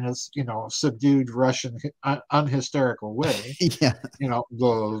hysteria in its, you know, subdued Russian unhysterical way. Yeah. You know,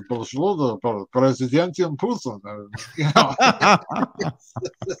 the President Putin.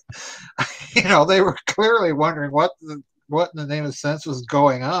 You know, they were clearly wondering what in the name of sense was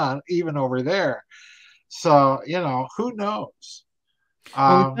going on, even over there. So, you know, who knows?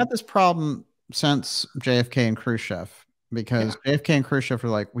 Well, we've had this problem since JFK and Khrushchev, because JFK and Khrushchev were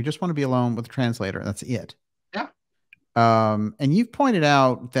like, we just want to be alone with the translator. That's it. Yeah. And you've pointed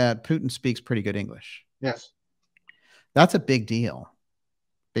out that Putin speaks pretty good English. Yes. That's a big deal,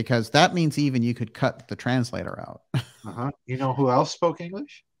 because that means even you could cut the translator out. You know who else spoke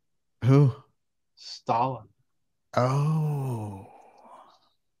English? Who? Stalin. Oh,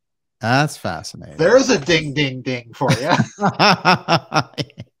 that's fascinating. There's a ding, ding, ding for you.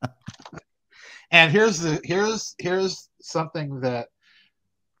 And here's something that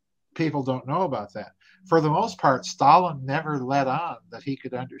people don't know about that. For the most part, Stalin never let on that he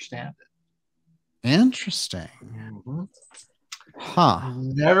could understand it. Interesting. Mm-hmm. Huh.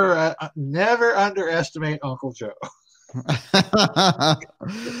 Never underestimate Uncle Joe.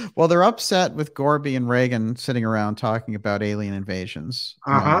 Well, they're upset with Gorby and Reagan sitting around talking about alien invasions.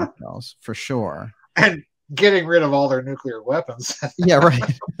 For sure. And getting rid of all their nuclear weapons. Yeah,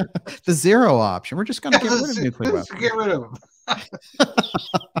 right. The zero option. We're just going to get rid of nuclear weapons. Get rid of them.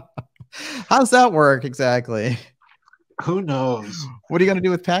 How's that work exactly? Who knows? What are you going to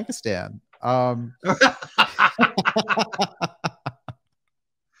do with Pakistan?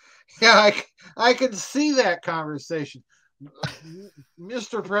 Yeah, I can see that conversation.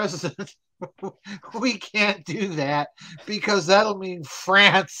 Mr. President, we can't do that because that'll mean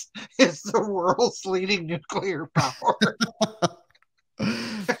France is the world's leading nuclear power.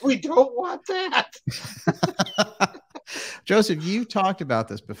 We don't want that. Joseph, you talked about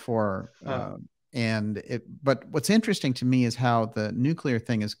this before, but what's interesting to me is how the nuclear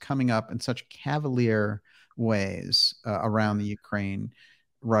thing is coming up in such cavalier ways around the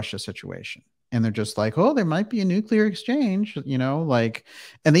Ukraine-Russia situation. And they're just like, oh, there might be a nuclear exchange, you know, like,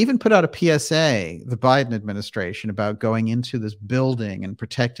 and they even put out a PSA, the Biden administration, about going into this building and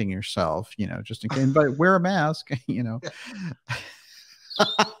protecting yourself, you know, just in case, but wear a mask, you know.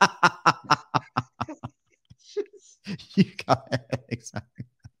 You got it. Exactly.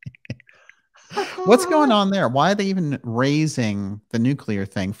 What's going on there? Why are they even raising the nuclear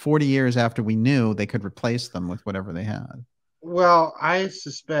thing 40 years after we knew they could replace them with whatever they had? Well, I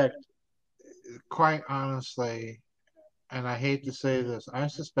suspect, quite honestly, and I hate to say this, I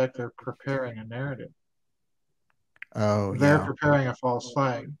suspect they're preparing a narrative. Oh, they're preparing a false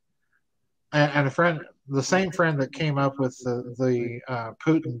flag. And a friend, the same friend that came up with the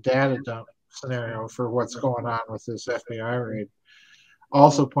Putin data dump scenario for what's going on with this FBI raid,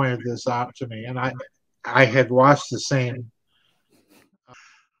 also pointed this out to me, and I had watched the same.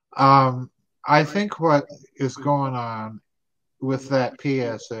 I think what is going on with that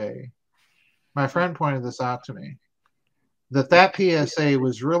PSA, my friend pointed this out to me, that PSA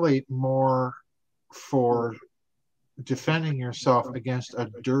was really more for defending yourself against a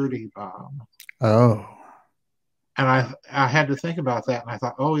dirty bomb. Oh. And I had to think about that, and I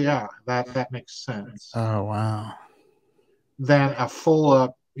thought, oh yeah, that makes sense. Oh wow. Than a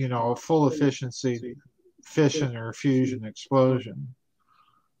full efficiency fission or fusion explosion.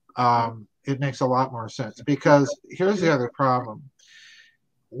 It makes a lot more sense, because here's the other problem.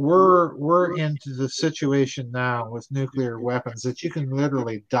 We're into the situation now with nuclear weapons that you can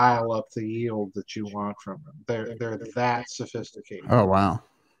literally dial up the yield that you want from them. They're that sophisticated. Oh wow.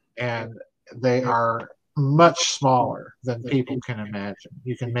 And they are much smaller than people can imagine.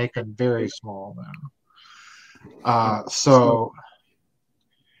 You can make them very small now. So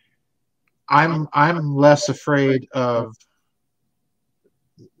I'm less afraid of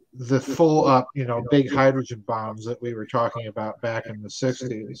the full up, big hydrogen bombs that we were talking about back in the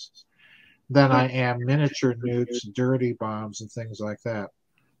 60s than I am miniature nukes, dirty bombs, and things like that.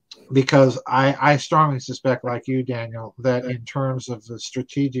 Because I strongly suspect, like you, Daniel, that in terms of the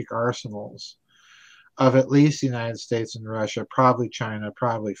strategic arsenals of at least the United States and Russia, probably China,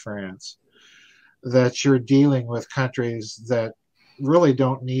 probably France, that you're dealing with countries that really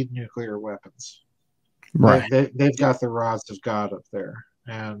don't need nuclear weapons. Right. They've got the rods of God up there.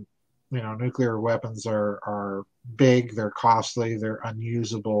 And, you know, nuclear weapons are big, they're costly, they're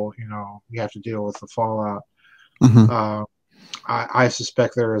unusable. You know, you have to deal with the fallout. Mm-hmm. I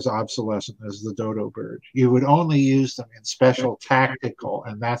suspect they're as obsolescent as the dodo bird. You would only use them in special tactical,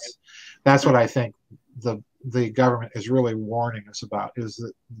 and that's what I think the government is really warning us about, is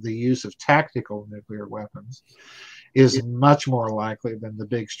that the use of tactical nuclear weapons is much more likely than the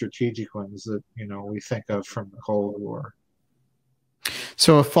big strategic ones that, you know, we think of from the Cold War.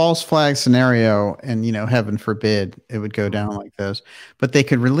 So a false flag scenario, and, you know, heaven forbid it would go down like this, but they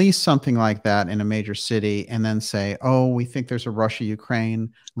could release something like that in a major city and then say, oh, we think there's a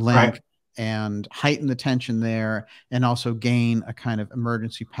Russia-Ukraine link, Right. and heighten the tension there, and also gain a kind of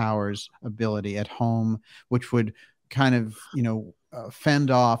emergency powers ability at home, which would kind of, you know, fend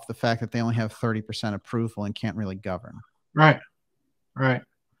off the fact that they only have 30% approval and can't really govern. Right. Right.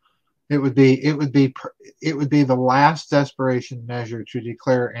 It would be the last desperation measure to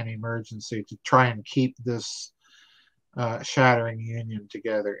declare an emergency to try and keep this shattering union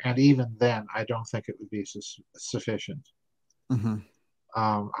together. And even then, I don't think it would be sufficient. Mm-hmm.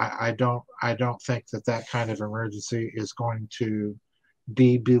 I don't think that kind of emergency is going to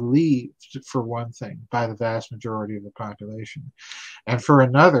be believed, for one thing, by the vast majority of the population, and for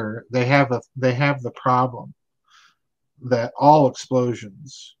another, they have the problem that all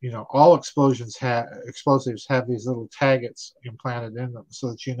explosions, you know, explosives have these little taggets implanted in them so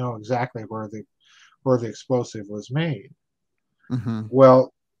that you know exactly where the explosive was made. Mm-hmm.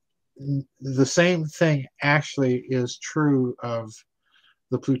 Well, the same thing actually is true of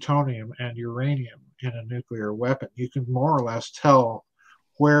the plutonium and uranium in a nuclear weapon. You can more or less tell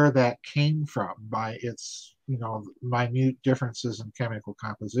where that came from by its, you know, minute differences in chemical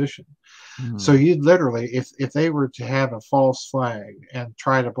composition. Mm-hmm. So you'd literally, if they were to have a false flag and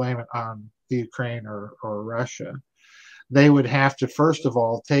try to blame it on the Ukraine or Russia, they would have to, first of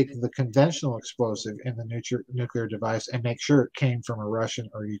all, take the conventional explosive in the nuclear device and make sure it came from a Russian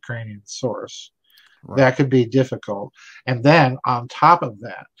or Ukrainian source. Right. That could be difficult. And then on top of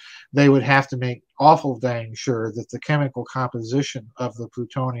that, they would have to make awful dang sure that the chemical composition of the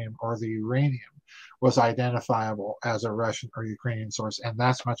plutonium or the uranium was identifiable as a Russian or Ukrainian source. And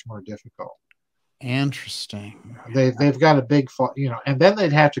that's much more difficult. Interesting. They've got a big, you know, and then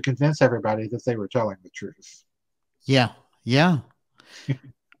they'd have to convince everybody that they were telling the truth. Yeah. Yeah.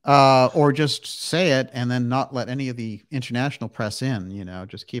 Or just say it and then not let any of the international press in, you know,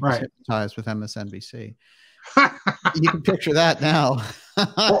 just keep us hypnotized with MSNBC. You can picture that now.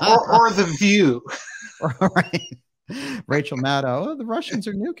 or The View. Right. Rachel Maddow, oh, the Russians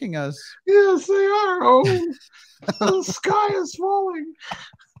are nuking us. Yes, they are. Oh, the sky is falling.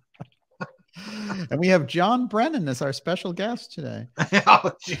 And we have John Brennan as our special guest today.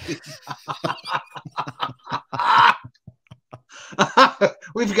 Oh, geez.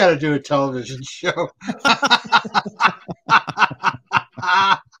 We've got to do a television show.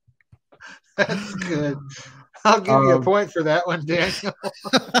 That's good. I'll give you a point for that one, Daniel.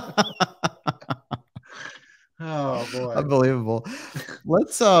 Oh boy, unbelievable.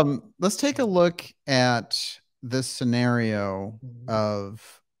 Let's take a look at this scenario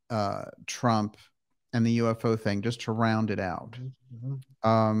of Trump and the UFO thing, just to round it out.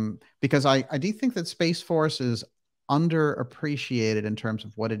 Because I do think that Space Force is underappreciated in terms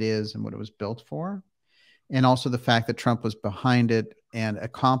of what it is and what it was built for, and also the fact that Trump was behind it and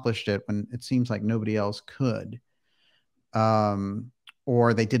accomplished it when it seems like nobody else could,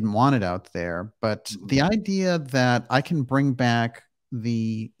 or they didn't want it out there. But the idea that I can bring back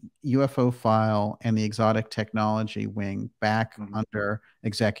the UFO file and the exotic technology wing back under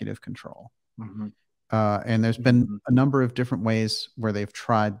executive control. And there's been a number of different ways where they've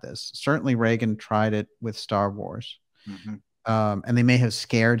tried this. Certainly Reagan tried it with Star Wars. And they may have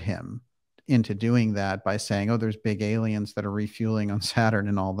scared him into doing that by saying, oh, there's big aliens that are refueling on Saturn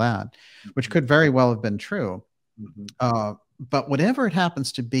and all that, which could very well have been true. But whatever it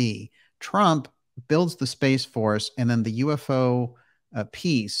happens to be, Trump builds the Space Force, and then the UFO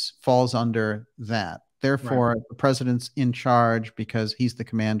piece falls under that. Therefore, the president's in charge because he's the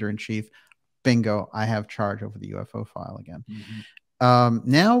commander in chief. Bingo, I have charge over the UFO file again.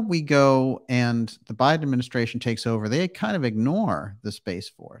 Now we go, and the Biden administration takes over. They kind of ignore the Space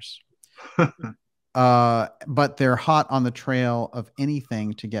Force. but they're hot on the trail of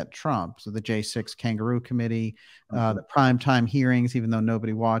anything to get Trump. So the J6 Kangaroo Committee, the primetime hearings, even though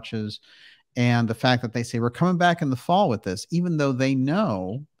nobody watches, and the fact that they say we're coming back in the fall with this, even though they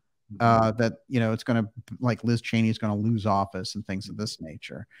know that, you know, it's going to, like Liz Cheney is going to lose office and things of this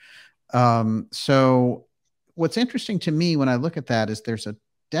nature. So what's interesting to me when I look at that is there's a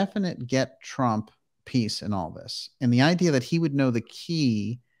definite get Trump piece in all this. And the idea that he would know the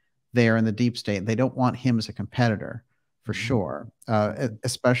key there in the deep state, they don't want him as a competitor for sure,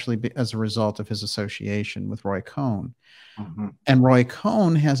 especially as a result of his association with Roy Cohn. And Roy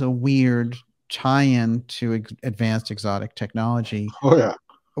Cohn has a weird tie-in to advanced exotic technology,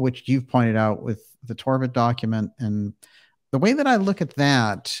 which you've pointed out with the Torvald document. And the way that I look at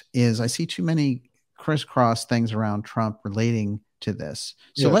that is I see too many crisscross things around Trump relating to this.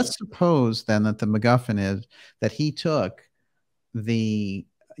 So let's suppose then that the MacGuffin is that he took the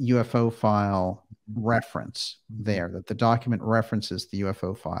UFO file reference there, that the document references the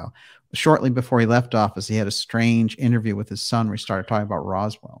UFO file. Shortly before he left office, he had a strange interview with his son where he started talking about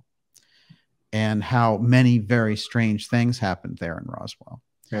Roswell and how many very strange things happened there in Roswell.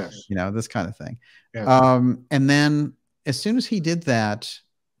 You know, this kind of thing. And then as soon as he did that,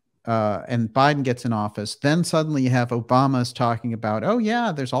 and Biden gets in office, then suddenly you have Obama's talking about, oh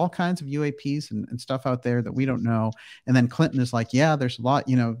yeah, there's all kinds of UAPs and stuff out there that we don't know. And then Clinton is like, yeah, there's a lot,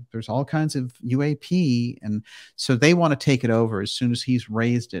 you know, there's all kinds of UAP. And so they want to take it over as soon as he's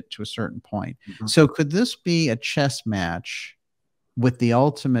raised it to a certain point. So could this be a chess match with the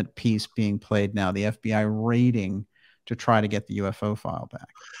ultimate piece being played now, the FBI raiding to try to get the UFO file back?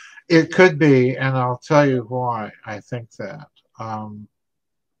 It could be, and I'll tell you why I think that.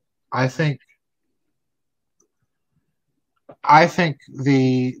 I think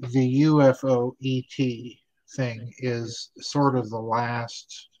the UFO ET thing is sort of the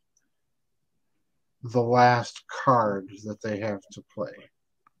last card that they have to play.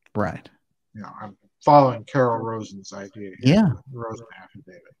 Right. You know, I'm following Carol Rosen's idea here. Yeah. Rosen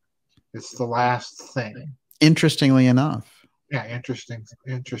affidavit. It's the last thing. Interestingly enough. Yeah,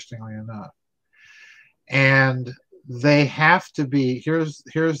 interestingly enough. And they have to be, here's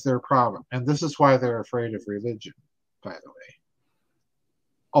their problem, and this is why they're afraid of religion, by the way.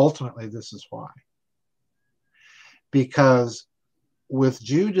 Ultimately, this is why. Because with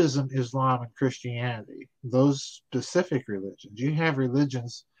Judaism, Islam, and Christianity, those specific religions, you have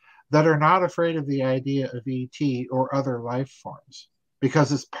religions that are not afraid of the idea of ET or other life forms,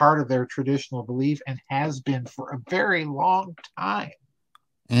 because it's part of their traditional belief and has been for a very long time.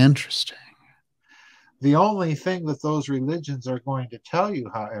 Interesting. The only thing that those religions are going to tell you,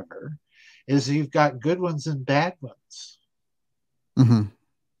 however, is you've got good ones and bad ones.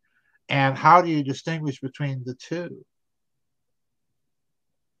 And how do you distinguish between the two?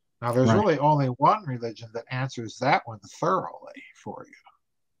 Now, there's really only one religion that answers that one thoroughly for you.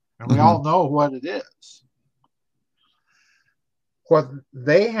 And we all know what it is. What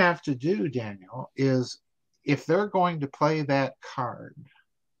they have to do, Daniel, is if they're going to play that card,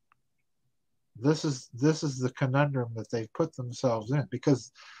 this is the conundrum that they've put themselves in,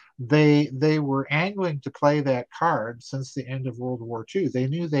 because they were angling to play that card since the end of World War II. They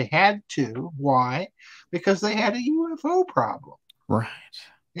knew they had to. Why? Because they had a UFO problem. Right.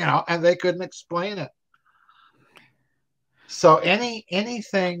 You know, and they couldn't explain it. So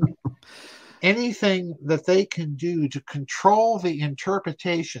anything that they can do to control the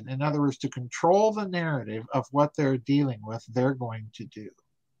interpretation, in other words, to control the narrative of what they're dealing with, they're going to do.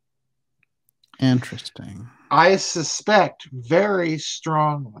 Interesting. I suspect very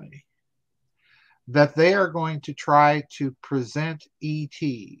strongly that they are going to try to present ET,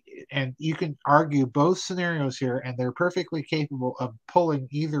 and you can argue both scenarios here, and they're perfectly capable of pulling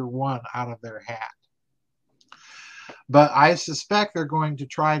either one out of their hat. But I suspect they're going to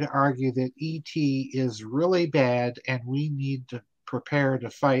try to argue that ET is really bad and we need to prepare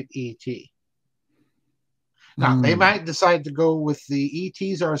to fight ET. Now, they might decide to go with the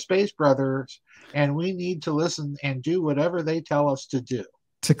ETs are space brothers, and we need to listen and do whatever they tell us to do.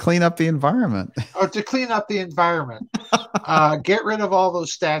 To clean up the environment. Or to clean up the environment. Get rid of all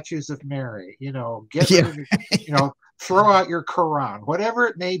those statues of Mary. You know, get rid of, you know, throw out your Quran, whatever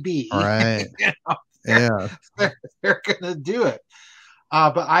it may be. Right. You know, they're going to do it.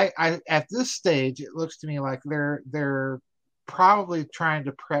 But I at this stage, it looks to me like they're probably trying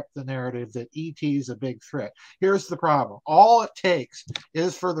to prep the narrative that ET is a big threat. Here's the problem. All it takes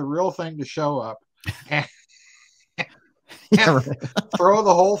is for the real thing to show up and throw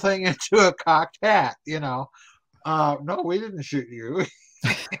the whole thing into a cocked hat, you know. No, we didn't shoot you.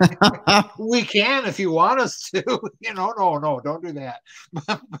 We can if you want us to. No, don't do that.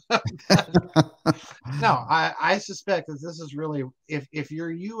 No, I suspect that this is really, if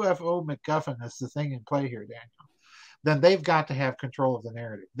your UFO McGuffin is the thing in play here, Daniel, then they've got to have control of the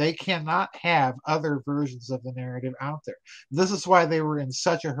narrative. They cannot have other versions of the narrative out there. This is why they were in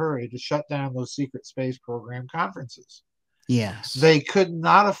such a hurry to shut down those secret space program conferences. Yes. They could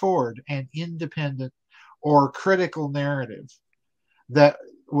not afford an independent or critical narrative that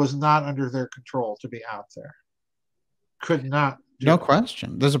was not under their control to be out there. Could not. No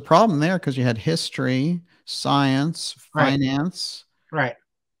question. There's a problem there because you had history, science, finance, right,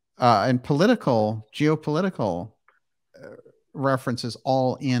 and geopolitical references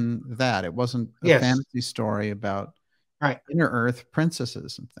all in that. It wasn't a fantasy story about inner Earth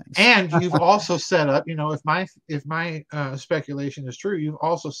princesses and things. And you've also set up, if my speculation is true, you've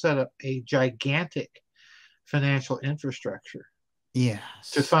also set up a gigantic financial infrastructure.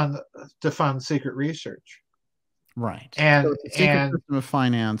 Yes. To fund secret research. Right. And so secret system of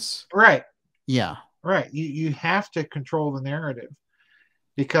finance. Right. Yeah. Right. You have to control the narrative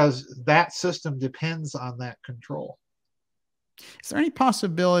because that system depends on that control. Is there any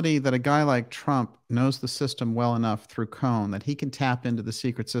possibility that a guy like Trump knows the system well enough through Cohn that he can tap into the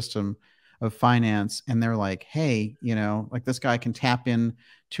secret system of finance and they're like, hey, like this guy can tap in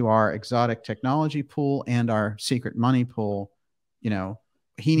to our exotic technology pool and our secret money pool. He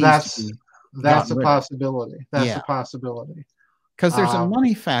needs to be that's a possibility. That's a possibility. Because there's a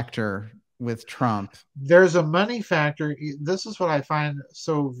money factor with Trump. There's a money factor. This is what I find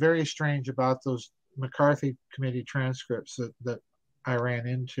so very strange about those McCarthy committee transcripts that I ran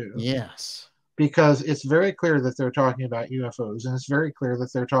into. Yes. Because it's very clear that they're talking about UFOs, and it's very clear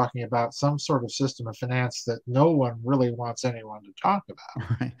that they're talking about some sort of system of finance that no one really wants anyone to talk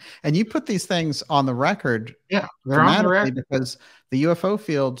about. Right. And you put these things on the record. Yeah, they're on the record. Because the UFO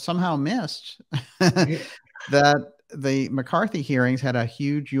field somehow missed that the McCarthy hearings had a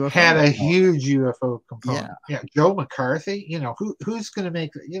huge UFO component. Yeah. Joe McCarthy, who's going to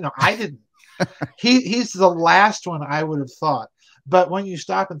make, I didn't. He's the last one I would have thought. But when you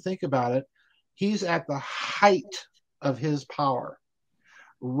stop and think about it, he's at the height of his power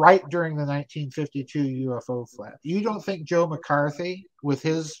right during the 1952 UFO flap. You don't think Joe McCarthy, with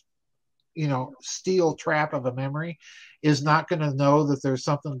his, steel trap of a memory, is not going to know that there's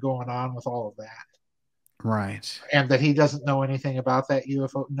something going on with all of that? Right. And that he doesn't know anything about that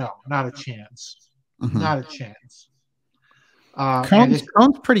UFO? No, not a chance. Mm-hmm. Not a chance. Cohn's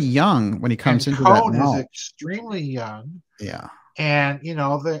pretty young when he comes into that. Cohn is extremely young. Yeah. And,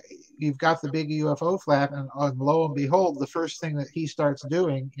 you've got the big UFO flap, and lo and behold, the first thing that he starts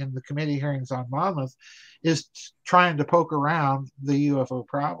doing in the committee hearings on Monmouth is trying to poke around the UFO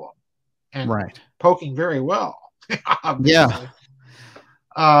problem. And poking very well. Yeah.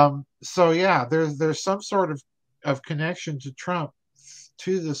 So, there's some sort of connection to Trump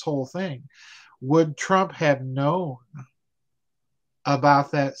to this whole thing. Would Trump have known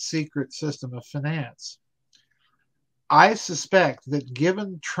about that secret system of finance? I suspect that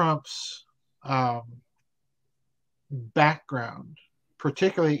given Trump's background,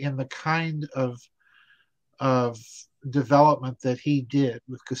 particularly in the kind of development that he did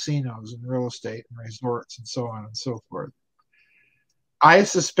with casinos and real estate and resorts and so on and so forth, I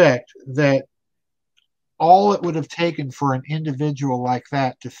suspect that all it would have taken for an individual like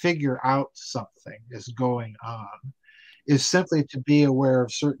that to figure out something is going on is simply to be aware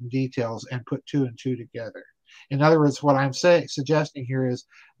of certain details and put two and two together. In other words, what I'm suggesting here is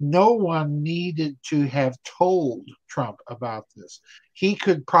no one needed to have told Trump about this. He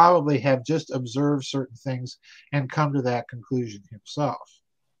could probably have just observed certain things and come to that conclusion himself.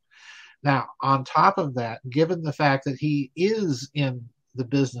 Now, on top of that, given the fact that he is in the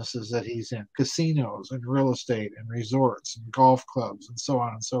businesses that he's in, casinos and real estate and resorts and golf clubs and so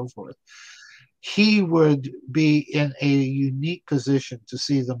on and so forth, he would be in a unique position to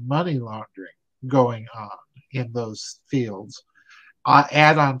see the money laundering going on in those fields.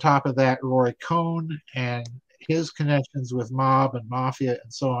 Add on top of that Roy Cohn and his connections with mob and mafia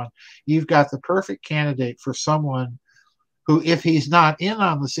and so on. You've got the perfect candidate for someone who, if he's not in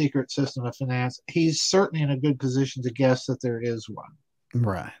on the secret system of finance, he's certainly in a good position to guess that there is one.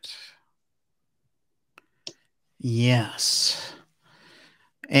 Right. Yes.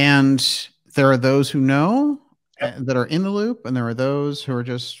 And there are those who know that are in the loop, and there are those who are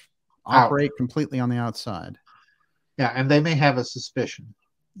just operate completely on the outside. Yeah, and they may have a suspicion.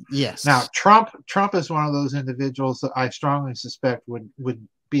 Yes. Now, Trump is one of those individuals that I strongly suspect would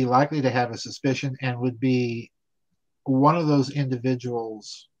be likely to have a suspicion and would be one of those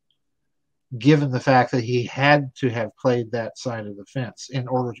individuals given the fact that he had to have played that side of the fence in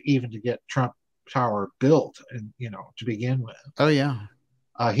order to even to get Trump Tower built, and to begin with. Oh yeah,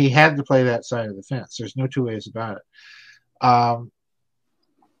 he had to play that side of the fence. There's no two ways about it.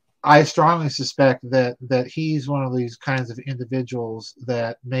 I strongly suspect that he's one of these kinds of individuals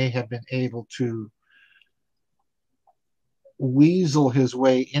that may have been able to weasel his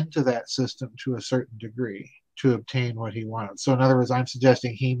way into that system to a certain degree to obtain what he wanted. So in other words, I'm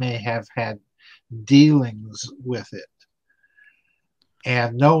suggesting he may have had dealings with it.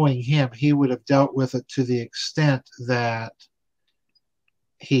 And knowing him, he would have dealt with it to the extent that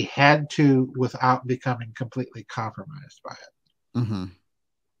he had to without becoming completely compromised by it. Mm-hmm.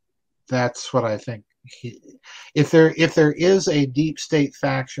 That's what I think. If there is a deep state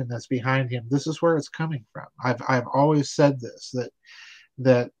faction that's behind him, this is where it's coming from. I've always said this,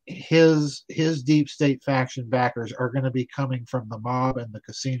 that his deep state faction backers are going to be coming from the mob and the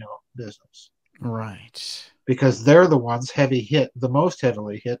casino business, right? Because they're the ones the most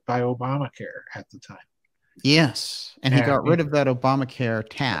heavily hit by Obamacare at the time. Yes, and he got rid of that Obamacare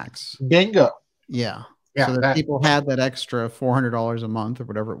tax. Bingo. Yeah. Yeah, so that people had that extra $400 a month or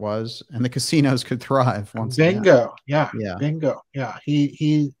whatever it was, and the casinos could thrive once bingo again. Yeah, bingo. Yeah,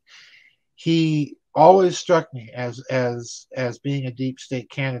 he always struck me as being a deep state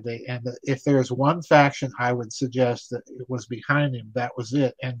candidate, and if there's one faction I would suggest that it was behind him, that was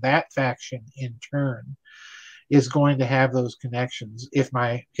it. And that faction in turn is going to have those connections. If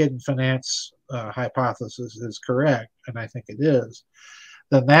my hidden finance hypothesis is correct, and I think it is,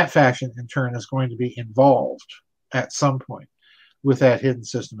 then that faction in turn is going to be involved at some point with that hidden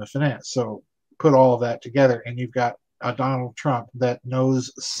system of finance. So put all of that together, and you've got a Donald Trump that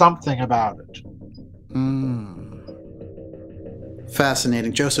knows something about it.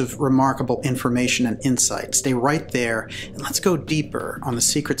 Fascinating. Joseph, remarkable information and insight. Stay right there, and let's go deeper on the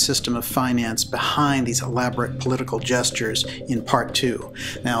secret system of finance behind these elaborate political gestures in part 2.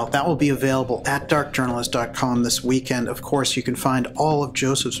 Now, that will be available at darkjournalist.com this weekend. Of course, you can find all of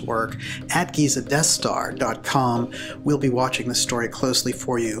Joseph's work at GizaDeathStar.com. We'll be watching this story closely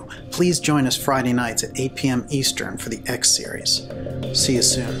for you. Please join us Friday nights at 8 p.m. Eastern for the X series. See you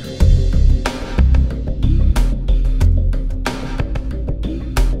soon.